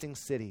lasting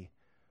city,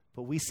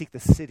 but we seek the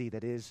city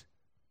that is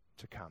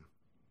to come.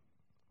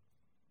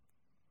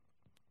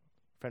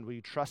 Friend, will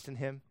you trust in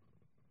him?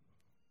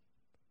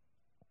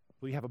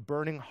 Will you have a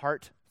burning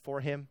heart for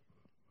him?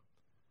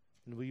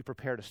 And will you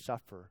prepare to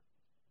suffer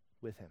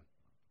with him?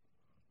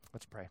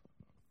 Let's pray.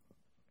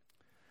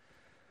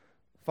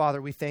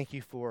 Father, we thank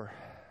you for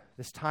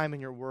this time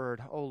in your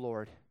word. Oh,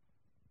 Lord,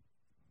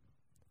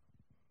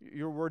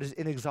 your word is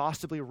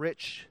inexhaustibly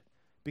rich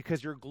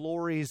because your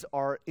glories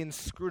are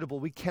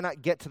inscrutable. We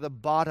cannot get to the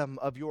bottom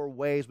of your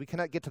ways. We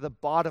cannot get to the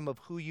bottom of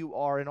who you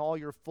are in all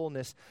your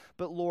fullness.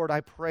 But Lord,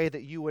 I pray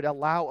that you would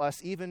allow us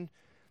even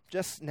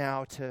just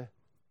now to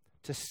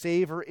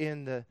savor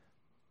in the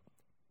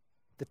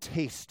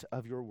taste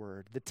of your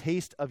word, the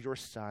taste of your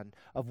Son,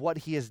 of what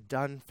he has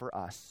done for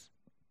us.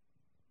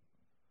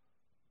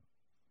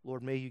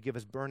 Lord, may you give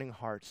us burning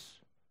hearts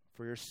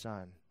for your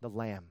Son, the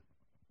Lamb,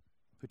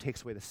 who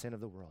takes away the sin of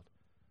the world.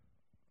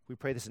 We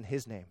pray this in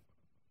his name.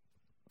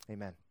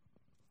 Amen.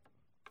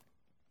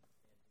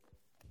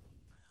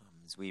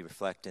 As we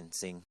reflect and sing